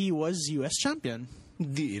run, he was U.S. champion.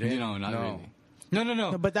 No, not really. No.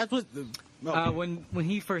 No, but that was When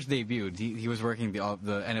he first debuted, he was working the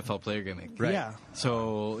NFL player gimmick. Right. Yeah.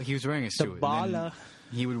 So he was wearing a suit. and then bala.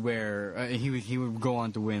 He would wear. He would go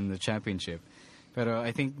on to win the championship. But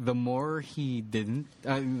I think the more he didn't,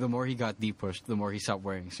 the more he got depushed, the more he stopped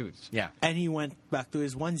wearing suits. Yeah. And he went back to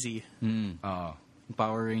his onesie. Oh.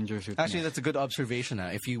 Power Ranger suit. Actually, that's a good observation.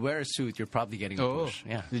 If you wear a suit, you're probably getting a push.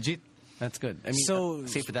 Yeah. legit. That's good. I mean, So-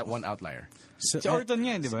 save for that one outlier. So, Si Orton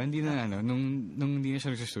yan, di ba? Hindi na nung hindi na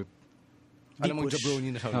siya nagsusuit. Alam mo, push.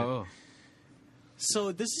 jabroni na siya ulit. Oo.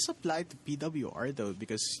 So does this apply to PWR though?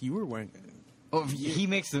 Because you were wearing. Oh, he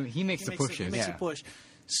makes the pushes. He makes a push.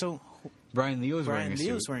 So Brian Leo's wearing a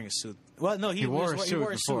Leo's suit. wearing a suit. Well, no, he wore a he suit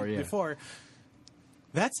wore a before, suit yeah. before.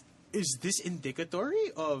 Is this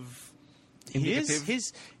indicatory of Indicative?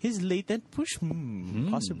 his latent push?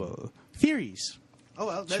 Possible theories. Oh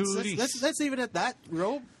well, Theories. let's leave it at that.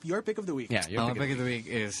 Ro, your pick of the week. Yeah, your My pick of the week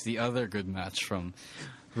is the other good match from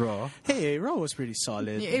Raw. Hey, Ro was pretty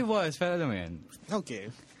solid. Yeah, it was, pero alam mo yan. Okay.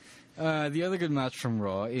 The other good match from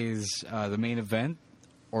Raw is the main event,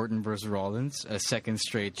 Orton versus Rollins, a second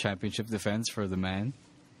straight championship defense for the man.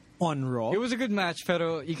 On Raw. It was a good match,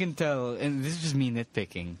 pero you can tell, and this is just me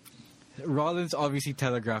nitpicking, Rollins obviously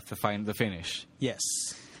telegraphed the finish. Yes.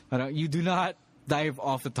 But you do not dive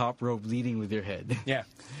off the top rope leading with your head. Yeah.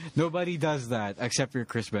 Nobody does that except for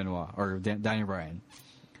Chris Benoit or Daniel Bryan.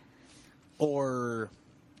 Or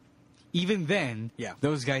Even then, Yeah.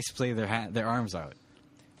 those guys play their arms out.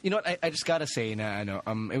 You know what? I just gotta say,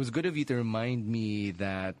 it was good of you to remind me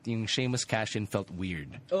that yung Sheamus cash-in felt weird.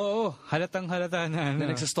 Oo, halatang halata na. Na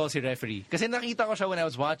nagsastall si referee. Kasi nakita ko siya when I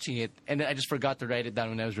was watching it, and then I just forgot to write it down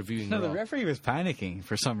when I was reviewing No, the Raw. referee was panicking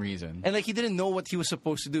for some reason. And like he didn't know what he was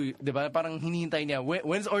supposed to do. Diba? Parang hinihintay niya,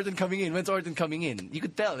 when's Orton coming in? When's Orton coming in? You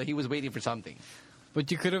could tell that he was waiting for something. But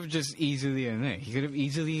you could have just easily, he could have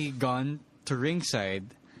easily gone to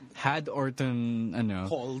ringside, had Orton,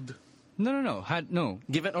 called. No.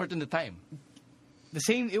 Given Orton the time. The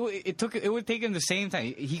same. It would take him the same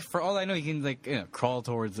time. For all I know, he can crawl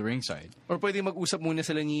towards the ringside. Or pwede mag-usap muna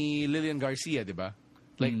sila ni Lillian Garcia, di ba?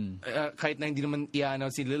 Like, kahit na hindi naman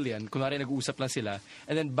i-announce si Lillian, kunwari nag-uusap lang sila,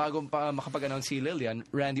 and then bago pa makapag-announce si Lillian,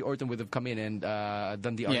 Randy Orton would have come in and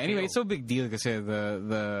done the RKO. Yeah. Anyway, it's no big deal because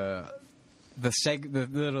the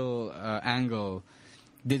little angle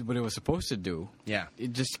did what it was supposed to do. Yeah.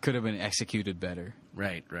 It just could have been executed better.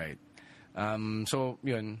 Right. So,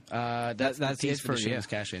 yun. That's it the for Sheamus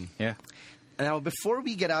cash-in. Yeah. Now, before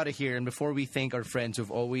we get out of here and before we thank our friends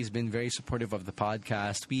who've always been very supportive of the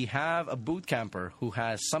podcast, we have a boot camper who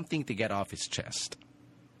has something to get off his chest.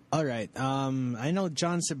 All right. I know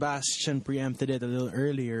John Sebastian preempted it a little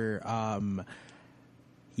earlier.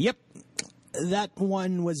 Yep. That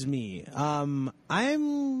one was me. I'm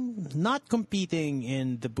not competing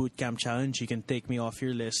in the boot camp challenge. You can take me off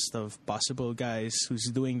your list of possible guys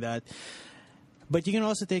who's doing that. But you can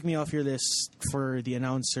also take me off your list for the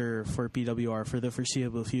announcer for PWR for the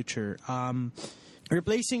foreseeable future.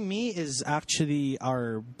 Replacing me is actually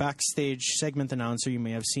our backstage segment announcer. You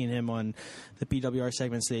may have seen him on the PWR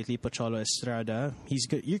segments lately, Pocholo Estrada. He's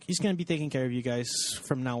going to be taking care of you guys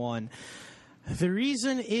from now on. The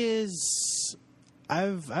reason is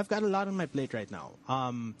I've got a lot on my plate right now.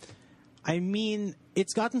 I mean,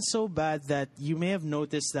 it's gotten so bad that you may have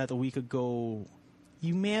noticed that a week ago,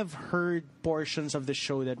 you may have heard portions of the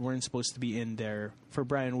show that weren't supposed to be in there for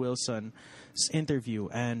Brian Wilson's interview.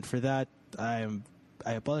 And for that, I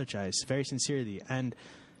apologize very sincerely. And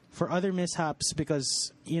for other mishaps,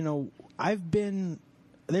 because, there's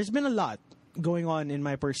been a lot going on in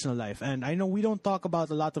my personal life, and I know we don't talk about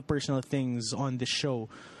a lot of personal things on this show.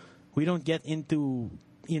 We don't get into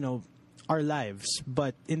our lives,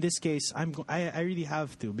 but in this case I really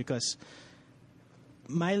have to, because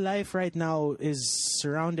my life right now is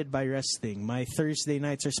surrounded by wrestling. My Thursday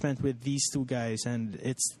nights are spent with these two guys, and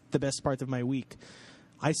it's the best part of my week.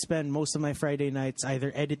 I spend most of my Friday nights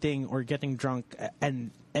either editing or getting drunk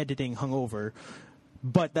and editing hungover.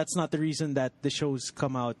 But that's not the reason that the shows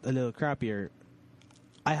come out a little crappier.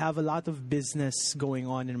 I have a lot of business going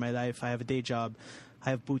on in my life. I have a day job. I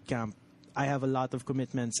have boot camp. I have a lot of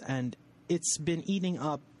commitments. And it's been eating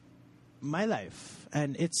up my life.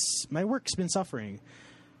 And my work's been suffering.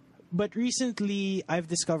 But recently, I've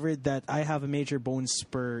discovered that I have a major bone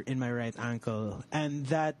spur in my right ankle. And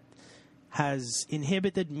that has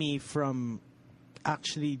inhibited me from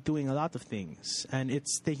actually doing a lot of things, and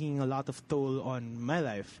it's taking a lot of toll on my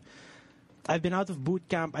life. I've been out of boot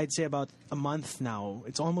camp, I'd say about a month now.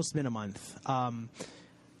 It's almost been a month.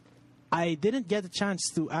 I didn't get a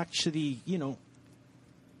chance to actually,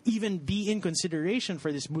 even be in consideration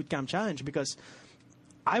for this boot camp challenge, because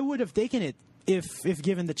I would have taken it if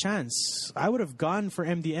given the chance. I would have gone for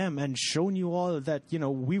MDM and shown you all that,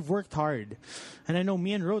 we've worked hard. And I know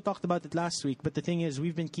me and Ro talked about it last week, but the thing is,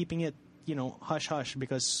 we've been keeping it hush-hush,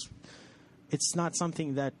 because it's not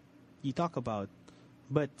something that you talk about.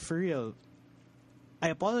 But for real, I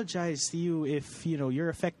apologize to you if, you're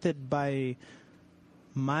affected by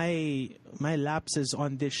my lapses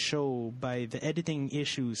on this show, by the editing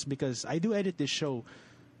issues, because I do edit this show,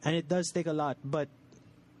 and it does take a lot. But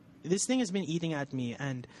this thing has been eating at me,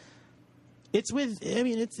 and it's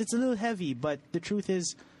a little heavy, but the truth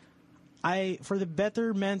is, for the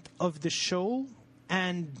betterment of the show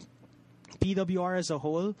and PWR as a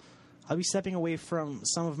whole, I'll be stepping away from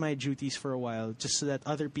some of my duties for a while, just so that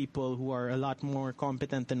other people who are a lot more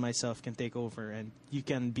competent than myself can take over and you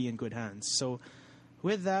can be in good hands. So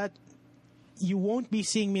with that, you won't be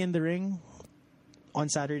seeing me in the ring on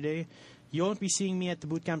Saturday. You won't be seeing me at the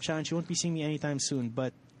Bootcamp Challenge. You won't be seeing me anytime soon,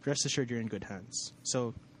 but rest assured you're in good hands.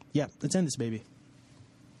 So, yeah, let's end this, baby.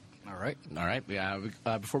 All right.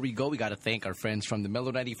 Before we go, we got to thank our friends from the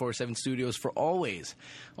Mellow 94.7 studios for always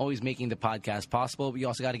making the podcast possible. We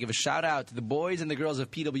also got to give a shout out to the boys and the girls of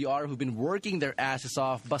PWR who've been working their asses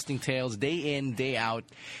off, busting tails day in, day out,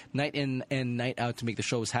 night in and night out to make the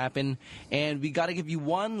shows happen. And we got to give you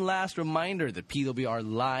one last reminder that PWR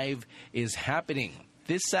Live is happening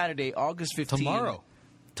this Saturday, August 15th.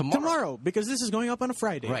 Tomorrow, because this is going up on a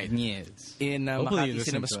Friday. Right. Yes. In Makati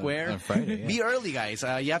Cinema Square. On Friday, yeah. Be early, guys.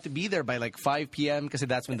 You have to be there by like 5 p.m. because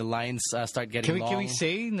that's when the lines start getting long. Can we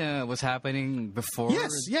say what's happening before?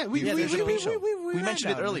 Yes. Yeah. There's a pre-show. We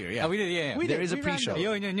mentioned it down. earlier. Yeah. We did. Yeah. There is a pre-show.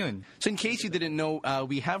 Yun. So in case you didn't know,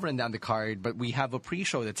 we have run down the card, but we have a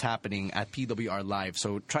pre-show that's happening at PWR Live.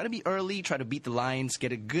 So try to be early, try to beat the lines,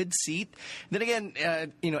 get a good seat. Then again,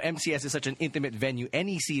 MCS is such an intimate venue.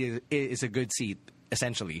 Any seat is a good seat.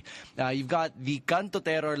 Essentially, you've got the Canto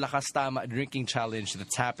Terror Lakas Tama drinking challenge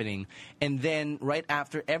that's happening, and then right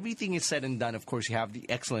after everything is said and done, of course, you have the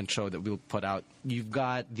excellent show that we'll put out. You've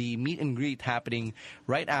got the meet and greet happening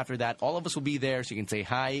right after that. All of us will be there, so you can say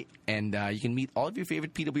hi, and you can meet all of your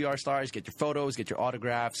favorite PWR stars, get your photos, get your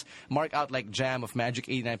autographs, mark out like Jam of Magic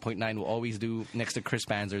 89.9 will always do next to Chris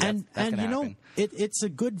Panzer. That's and gonna happen. It's a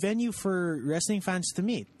good venue for wrestling fans to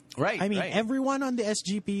meet. Right. I mean, everyone on the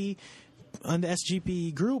SGP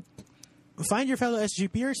group, find your fellow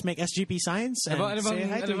SGPers, make SGP signs, and say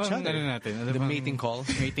hi to each other. The mating call.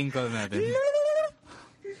 Mating call natin.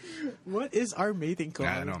 What is our mating call?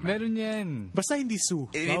 I don't know, Meron yan. Basta hindi Sue.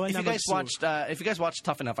 If you guys watched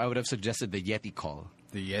Tough Enough, I would have suggested the Yeti call.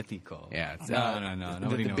 The Yeti call. Yeah. No.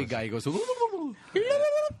 Nobody the knows. big guy goes.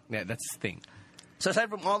 Yeah, that's the thing. So aside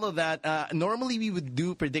from all of that, normally we would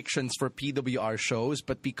do predictions for PWR shows,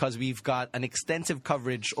 but because we've got an extensive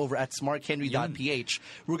coverage over at smarthenry.ph,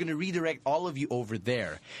 we're going to redirect all of you over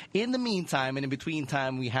there. In the meantime, and in between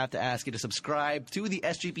time, we have to ask you to subscribe to the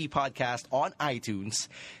SGP podcast on iTunes.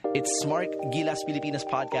 It's Smart Gilas Pilipinas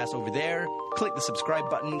podcast over there. Click the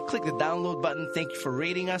subscribe button. Click the download button. Thank you for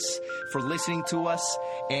rating us, for listening to us.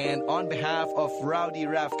 And on behalf of Rowdy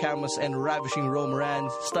Raf Camus and Ravishing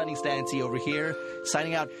Romaran, Stunning Stancy over here,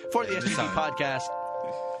 signing out for the SGP podcast.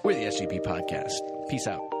 We're the SGP podcast. Peace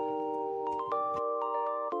out.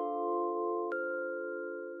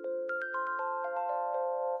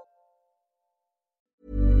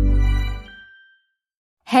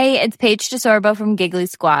 Hey, it's Paige DeSorbo from Giggly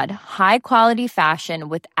Squad. High quality fashion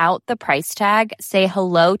without the price tag. Say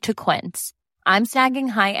hello to Quince. I'm snagging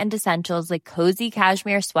high-end essentials like cozy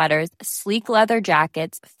cashmere sweaters, sleek leather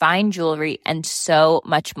jackets, fine jewelry, and so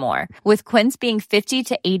much more. With Quince being 50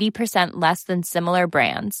 to 80% less than similar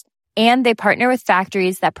brands. And they partner with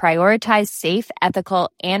factories that prioritize safe,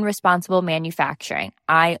 ethical, and responsible manufacturing.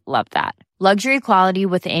 I love that. Luxury quality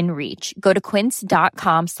within reach. Go to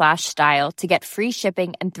quince.com/style to get free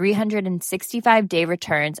shipping and 365-day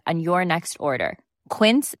returns on your next order.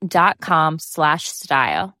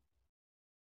 Quince.com/style.